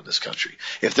zero in this country.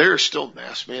 If there are still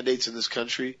mask mandates in this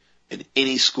country, in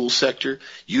any school sector,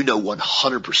 you know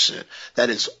 100% that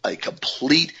is a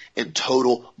complete and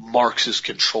total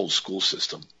Marxist-controlled school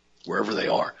system, wherever they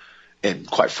are. And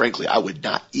quite frankly, I would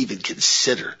not even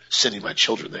consider sending my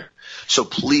children there. So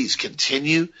please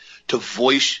continue to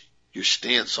voice your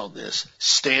stance on this,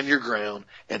 stand your ground,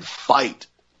 and fight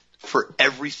for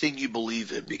everything you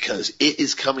believe in, because it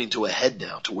is coming to a head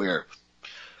now to where it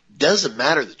doesn't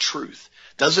matter the truth,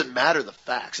 doesn't matter the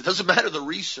facts, it doesn't matter the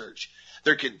research.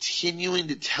 They're continuing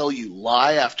to tell you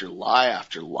lie after lie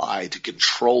after lie to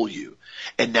control you.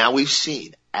 And now we've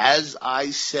seen, as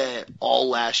I said all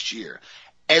last year,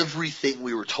 everything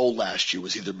we were told last year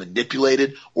was either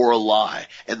manipulated or a lie.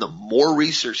 And the more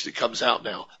research that comes out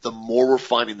now, the more we're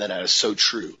finding that is so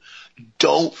true.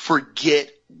 Don't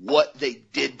forget what they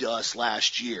did to us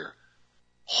last year.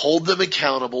 Hold them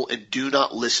accountable and do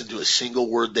not listen to a single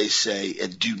word they say,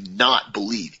 and do not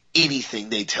believe anything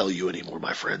they tell you anymore,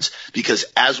 my friends. Because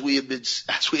as we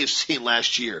have seen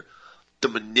last year, the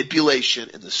manipulation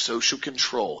and the social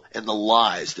control and the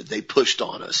lies that they pushed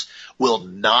on us will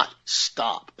not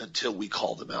stop until we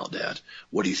call them out, Dad.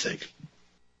 What do you think?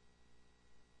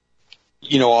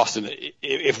 You know, Austin,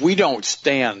 if we don't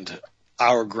stand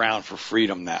our ground for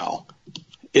freedom now,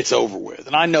 it's over with.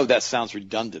 And I know that sounds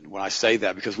redundant when I say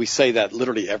that, because we say that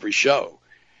literally every show.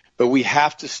 But we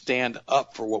have to stand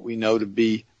up for what we know to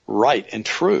be right and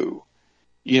true.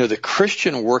 You know, the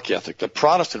Christian work ethic, the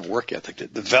Protestant work ethic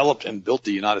that developed and built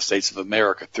the United States of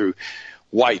America through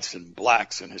whites and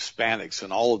blacks and Hispanics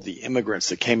and all of the immigrants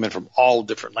that came in from all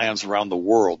different lands around the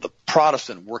world, the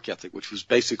Protestant work ethic, which was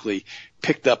basically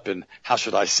picked up and, how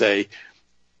should I say,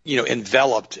 you know,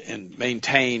 enveloped and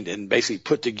maintained and basically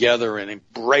put together and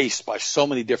embraced by so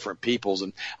many different peoples.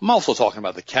 And I'm also talking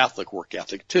about the Catholic work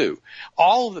ethic too.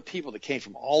 All of the people that came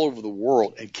from all over the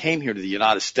world and came here to the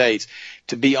United States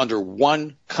to be under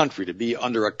one country, to be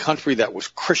under a country that was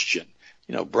Christian.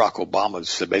 You know, Barack Obama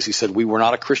basically said we were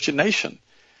not a Christian nation.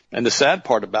 And the sad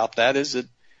part about that is that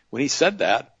when he said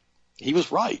that, he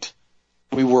was right.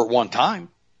 We were at one time.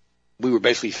 We were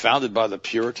basically founded by the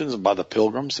Puritans and by the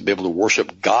Pilgrims to be able to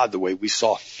worship God the way we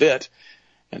saw fit.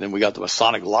 And then we got the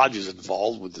Masonic lodges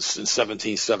involved with this in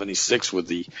 1776 with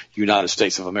the United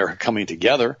States of America coming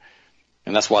together.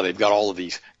 And that's why they've got all of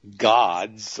these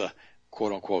gods,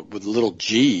 quote unquote, with little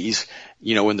G's,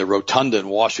 you know, in the rotunda in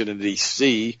Washington,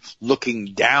 D.C.,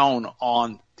 looking down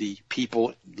on the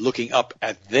people, looking up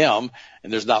at them.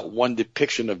 And there's not one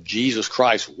depiction of Jesus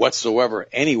Christ whatsoever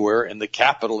anywhere in the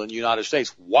Capitol in the United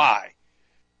States. Why?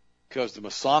 Because the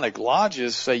Masonic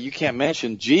lodges say you can't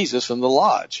mention Jesus in the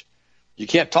lodge. You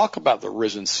can't talk about the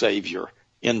risen Savior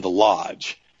in the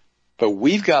lodge. But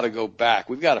we've got to go back.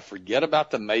 We've got to forget about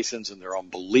the Masons and their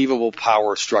unbelievable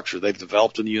power structure they've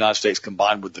developed in the United States,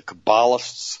 combined with the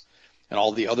Kabbalists and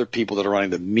all the other people that are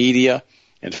running the media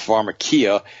and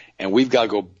pharmakia. And we've got to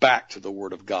go back to the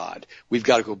Word of God. We've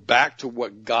got to go back to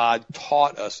what God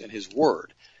taught us in His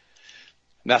Word.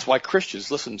 And that's why Christians,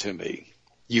 listen to me.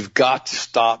 You've got to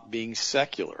stop being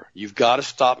secular. You've got to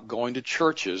stop going to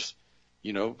churches,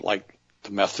 you know, like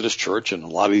the Methodist Church and a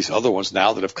lot of these other ones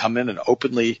now that have come in and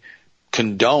openly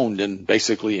condoned and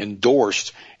basically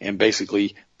endorsed and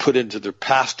basically put into their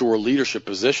pastoral leadership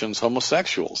positions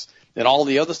homosexuals and all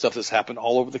the other stuff that's happened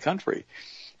all over the country.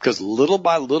 Because little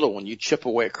by little, when you chip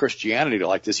away at Christianity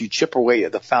like this, you chip away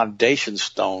at the foundation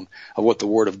stone of what the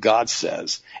Word of God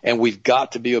says. And we've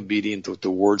got to be obedient to what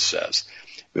the Word says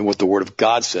and what the Word of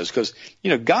God says. Because, you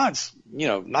know, God's, you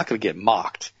know, not going to get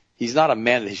mocked. He's not a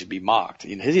man that he should be mocked.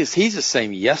 You know, he's the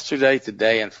same yesterday,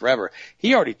 today, and forever.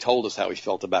 He already told us how he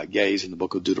felt about gays in the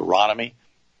book of Deuteronomy.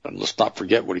 And let's not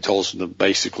forget what he told us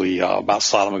basically about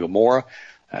Sodom and Gomorrah.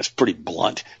 That's pretty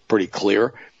blunt, pretty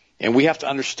clear. And we have to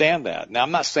understand that. Now,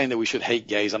 I'm not saying that we should hate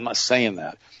gays. I'm not saying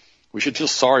that. We should feel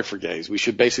sorry for gays. We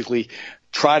should basically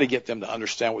try to get them to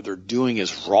understand what they're doing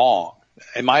is wrong.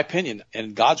 In my opinion,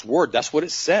 in God's Word, that's what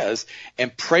it says.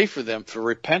 And pray for them for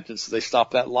repentance so they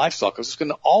stop that lifestyle, because it's going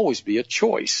to always be a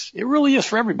choice. It really is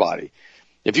for everybody.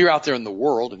 If you're out there in the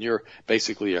world and you're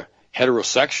basically a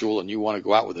heterosexual and you want to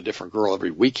go out with a different girl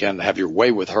every weekend and have your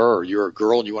way with her, or you're a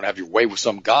girl and you want to have your way with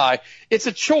some guy, it's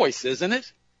a choice, isn't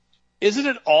it? Isn't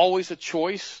it always a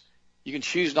choice? You can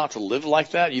choose not to live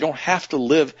like that. You don't have to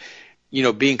live, you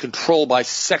know, being controlled by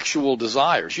sexual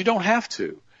desires. You don't have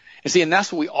to. And see, and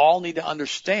that's what we all need to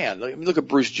understand. I mean, look at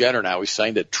Bruce Jenner now. He's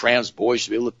saying that trans boys should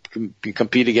be able to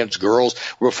compete against girls.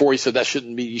 Before he said you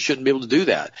shouldn't be able to do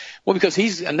that. Well, because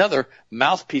he's another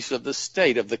mouthpiece of the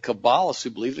state, of the Kabbalists who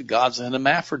believe that God's an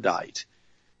hermaphrodite.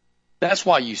 That's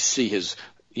why you see his,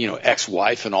 you know,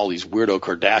 ex-wife and all these weirdo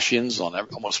Kardashians on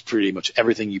almost pretty much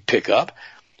everything you pick up,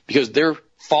 because they're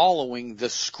following the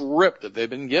script that they've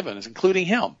been given, including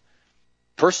him.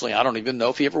 Personally, I don't even know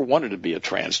if he ever wanted to be a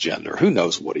transgender. Who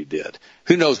knows what he did?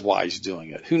 Who knows why he's doing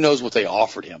it? Who knows what they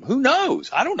offered him? Who knows?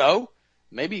 I don't know.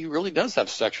 Maybe he really does have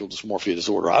sexual dysmorphia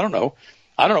disorder. I don't know.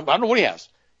 I don't know what he has.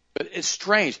 But it's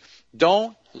strange.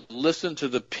 Don't listen to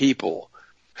the people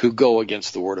who go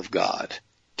against the Word of God.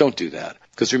 Don't do that.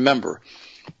 Because remember,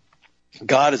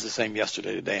 God is the same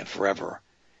yesterday, today, and forever.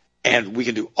 And we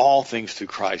can do all things through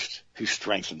Christ who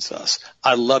strengthens us.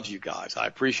 I love you guys. I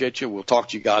appreciate you. We'll talk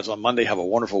to you guys on Monday. Have a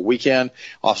wonderful weekend.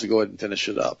 I'll also go ahead and finish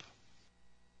it up.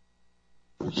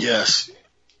 Yes.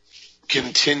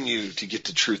 Continue to get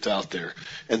the truth out there.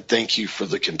 And thank you for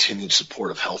the continued support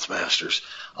of Health Masters.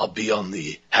 I'll be on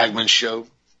the Hagman Show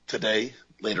today,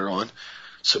 later on.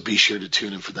 So be sure to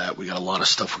tune in for that. We got a lot of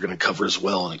stuff we're going to cover as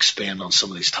well and expand on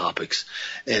some of these topics.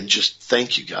 And just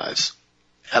thank you guys.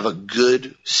 Have a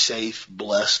good, safe,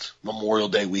 blessed Memorial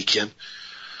Day weekend.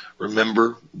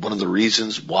 Remember, one of the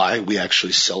reasons why we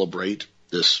actually celebrate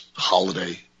this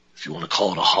holiday, if you want to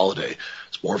call it a holiday,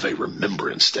 it's more of a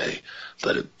remembrance day,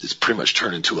 but it's pretty much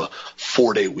turned into a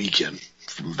 4-day weekend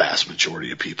for the vast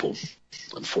majority of people,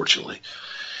 unfortunately.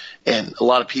 And a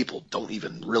lot of people don't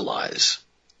even realize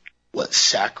what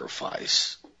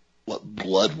sacrifice, what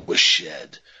blood was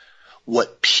shed,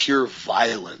 what pure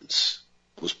violence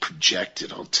was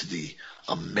projected onto the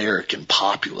American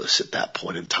populace at that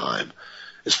point in time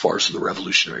as far as the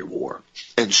Revolutionary War,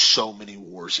 and so many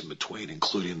wars in between,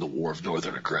 including the War of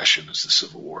Northern Aggression as the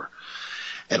Civil War,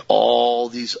 and all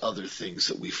these other things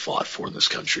that we fought for in this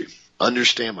country.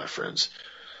 Understand, my friends,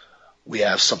 we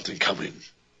have something coming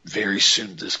very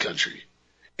soon to this country,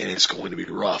 and it's going to be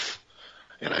rough.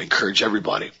 And I encourage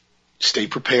everybody, stay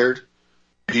prepared,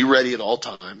 be ready at all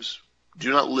times, do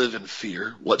not live in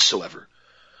fear whatsoever.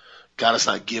 God has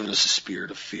not given us a spirit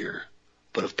of fear,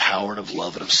 but of power and of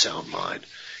love and of sound mind.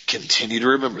 Continue to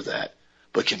remember that,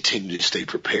 but continue to stay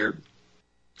prepared.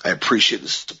 I appreciate the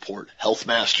support.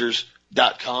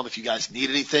 Healthmasters.com. If you guys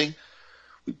need anything,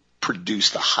 we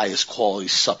produce the highest quality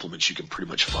supplements you can pretty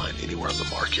much find anywhere on the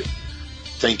market.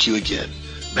 Thank you again.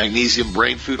 Magnesium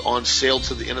Brain Food on sale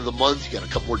to the end of the month. You got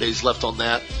a couple more days left on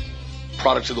that.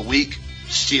 Product of the week,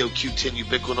 COQ10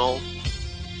 Ubiquinol.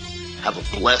 Have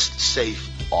a blessed, safe,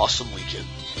 awesome weekend.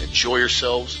 Enjoy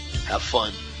yourselves. Have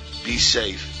fun. Be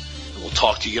safe. And we'll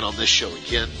talk to you again on this show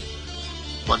again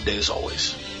Monday as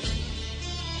always.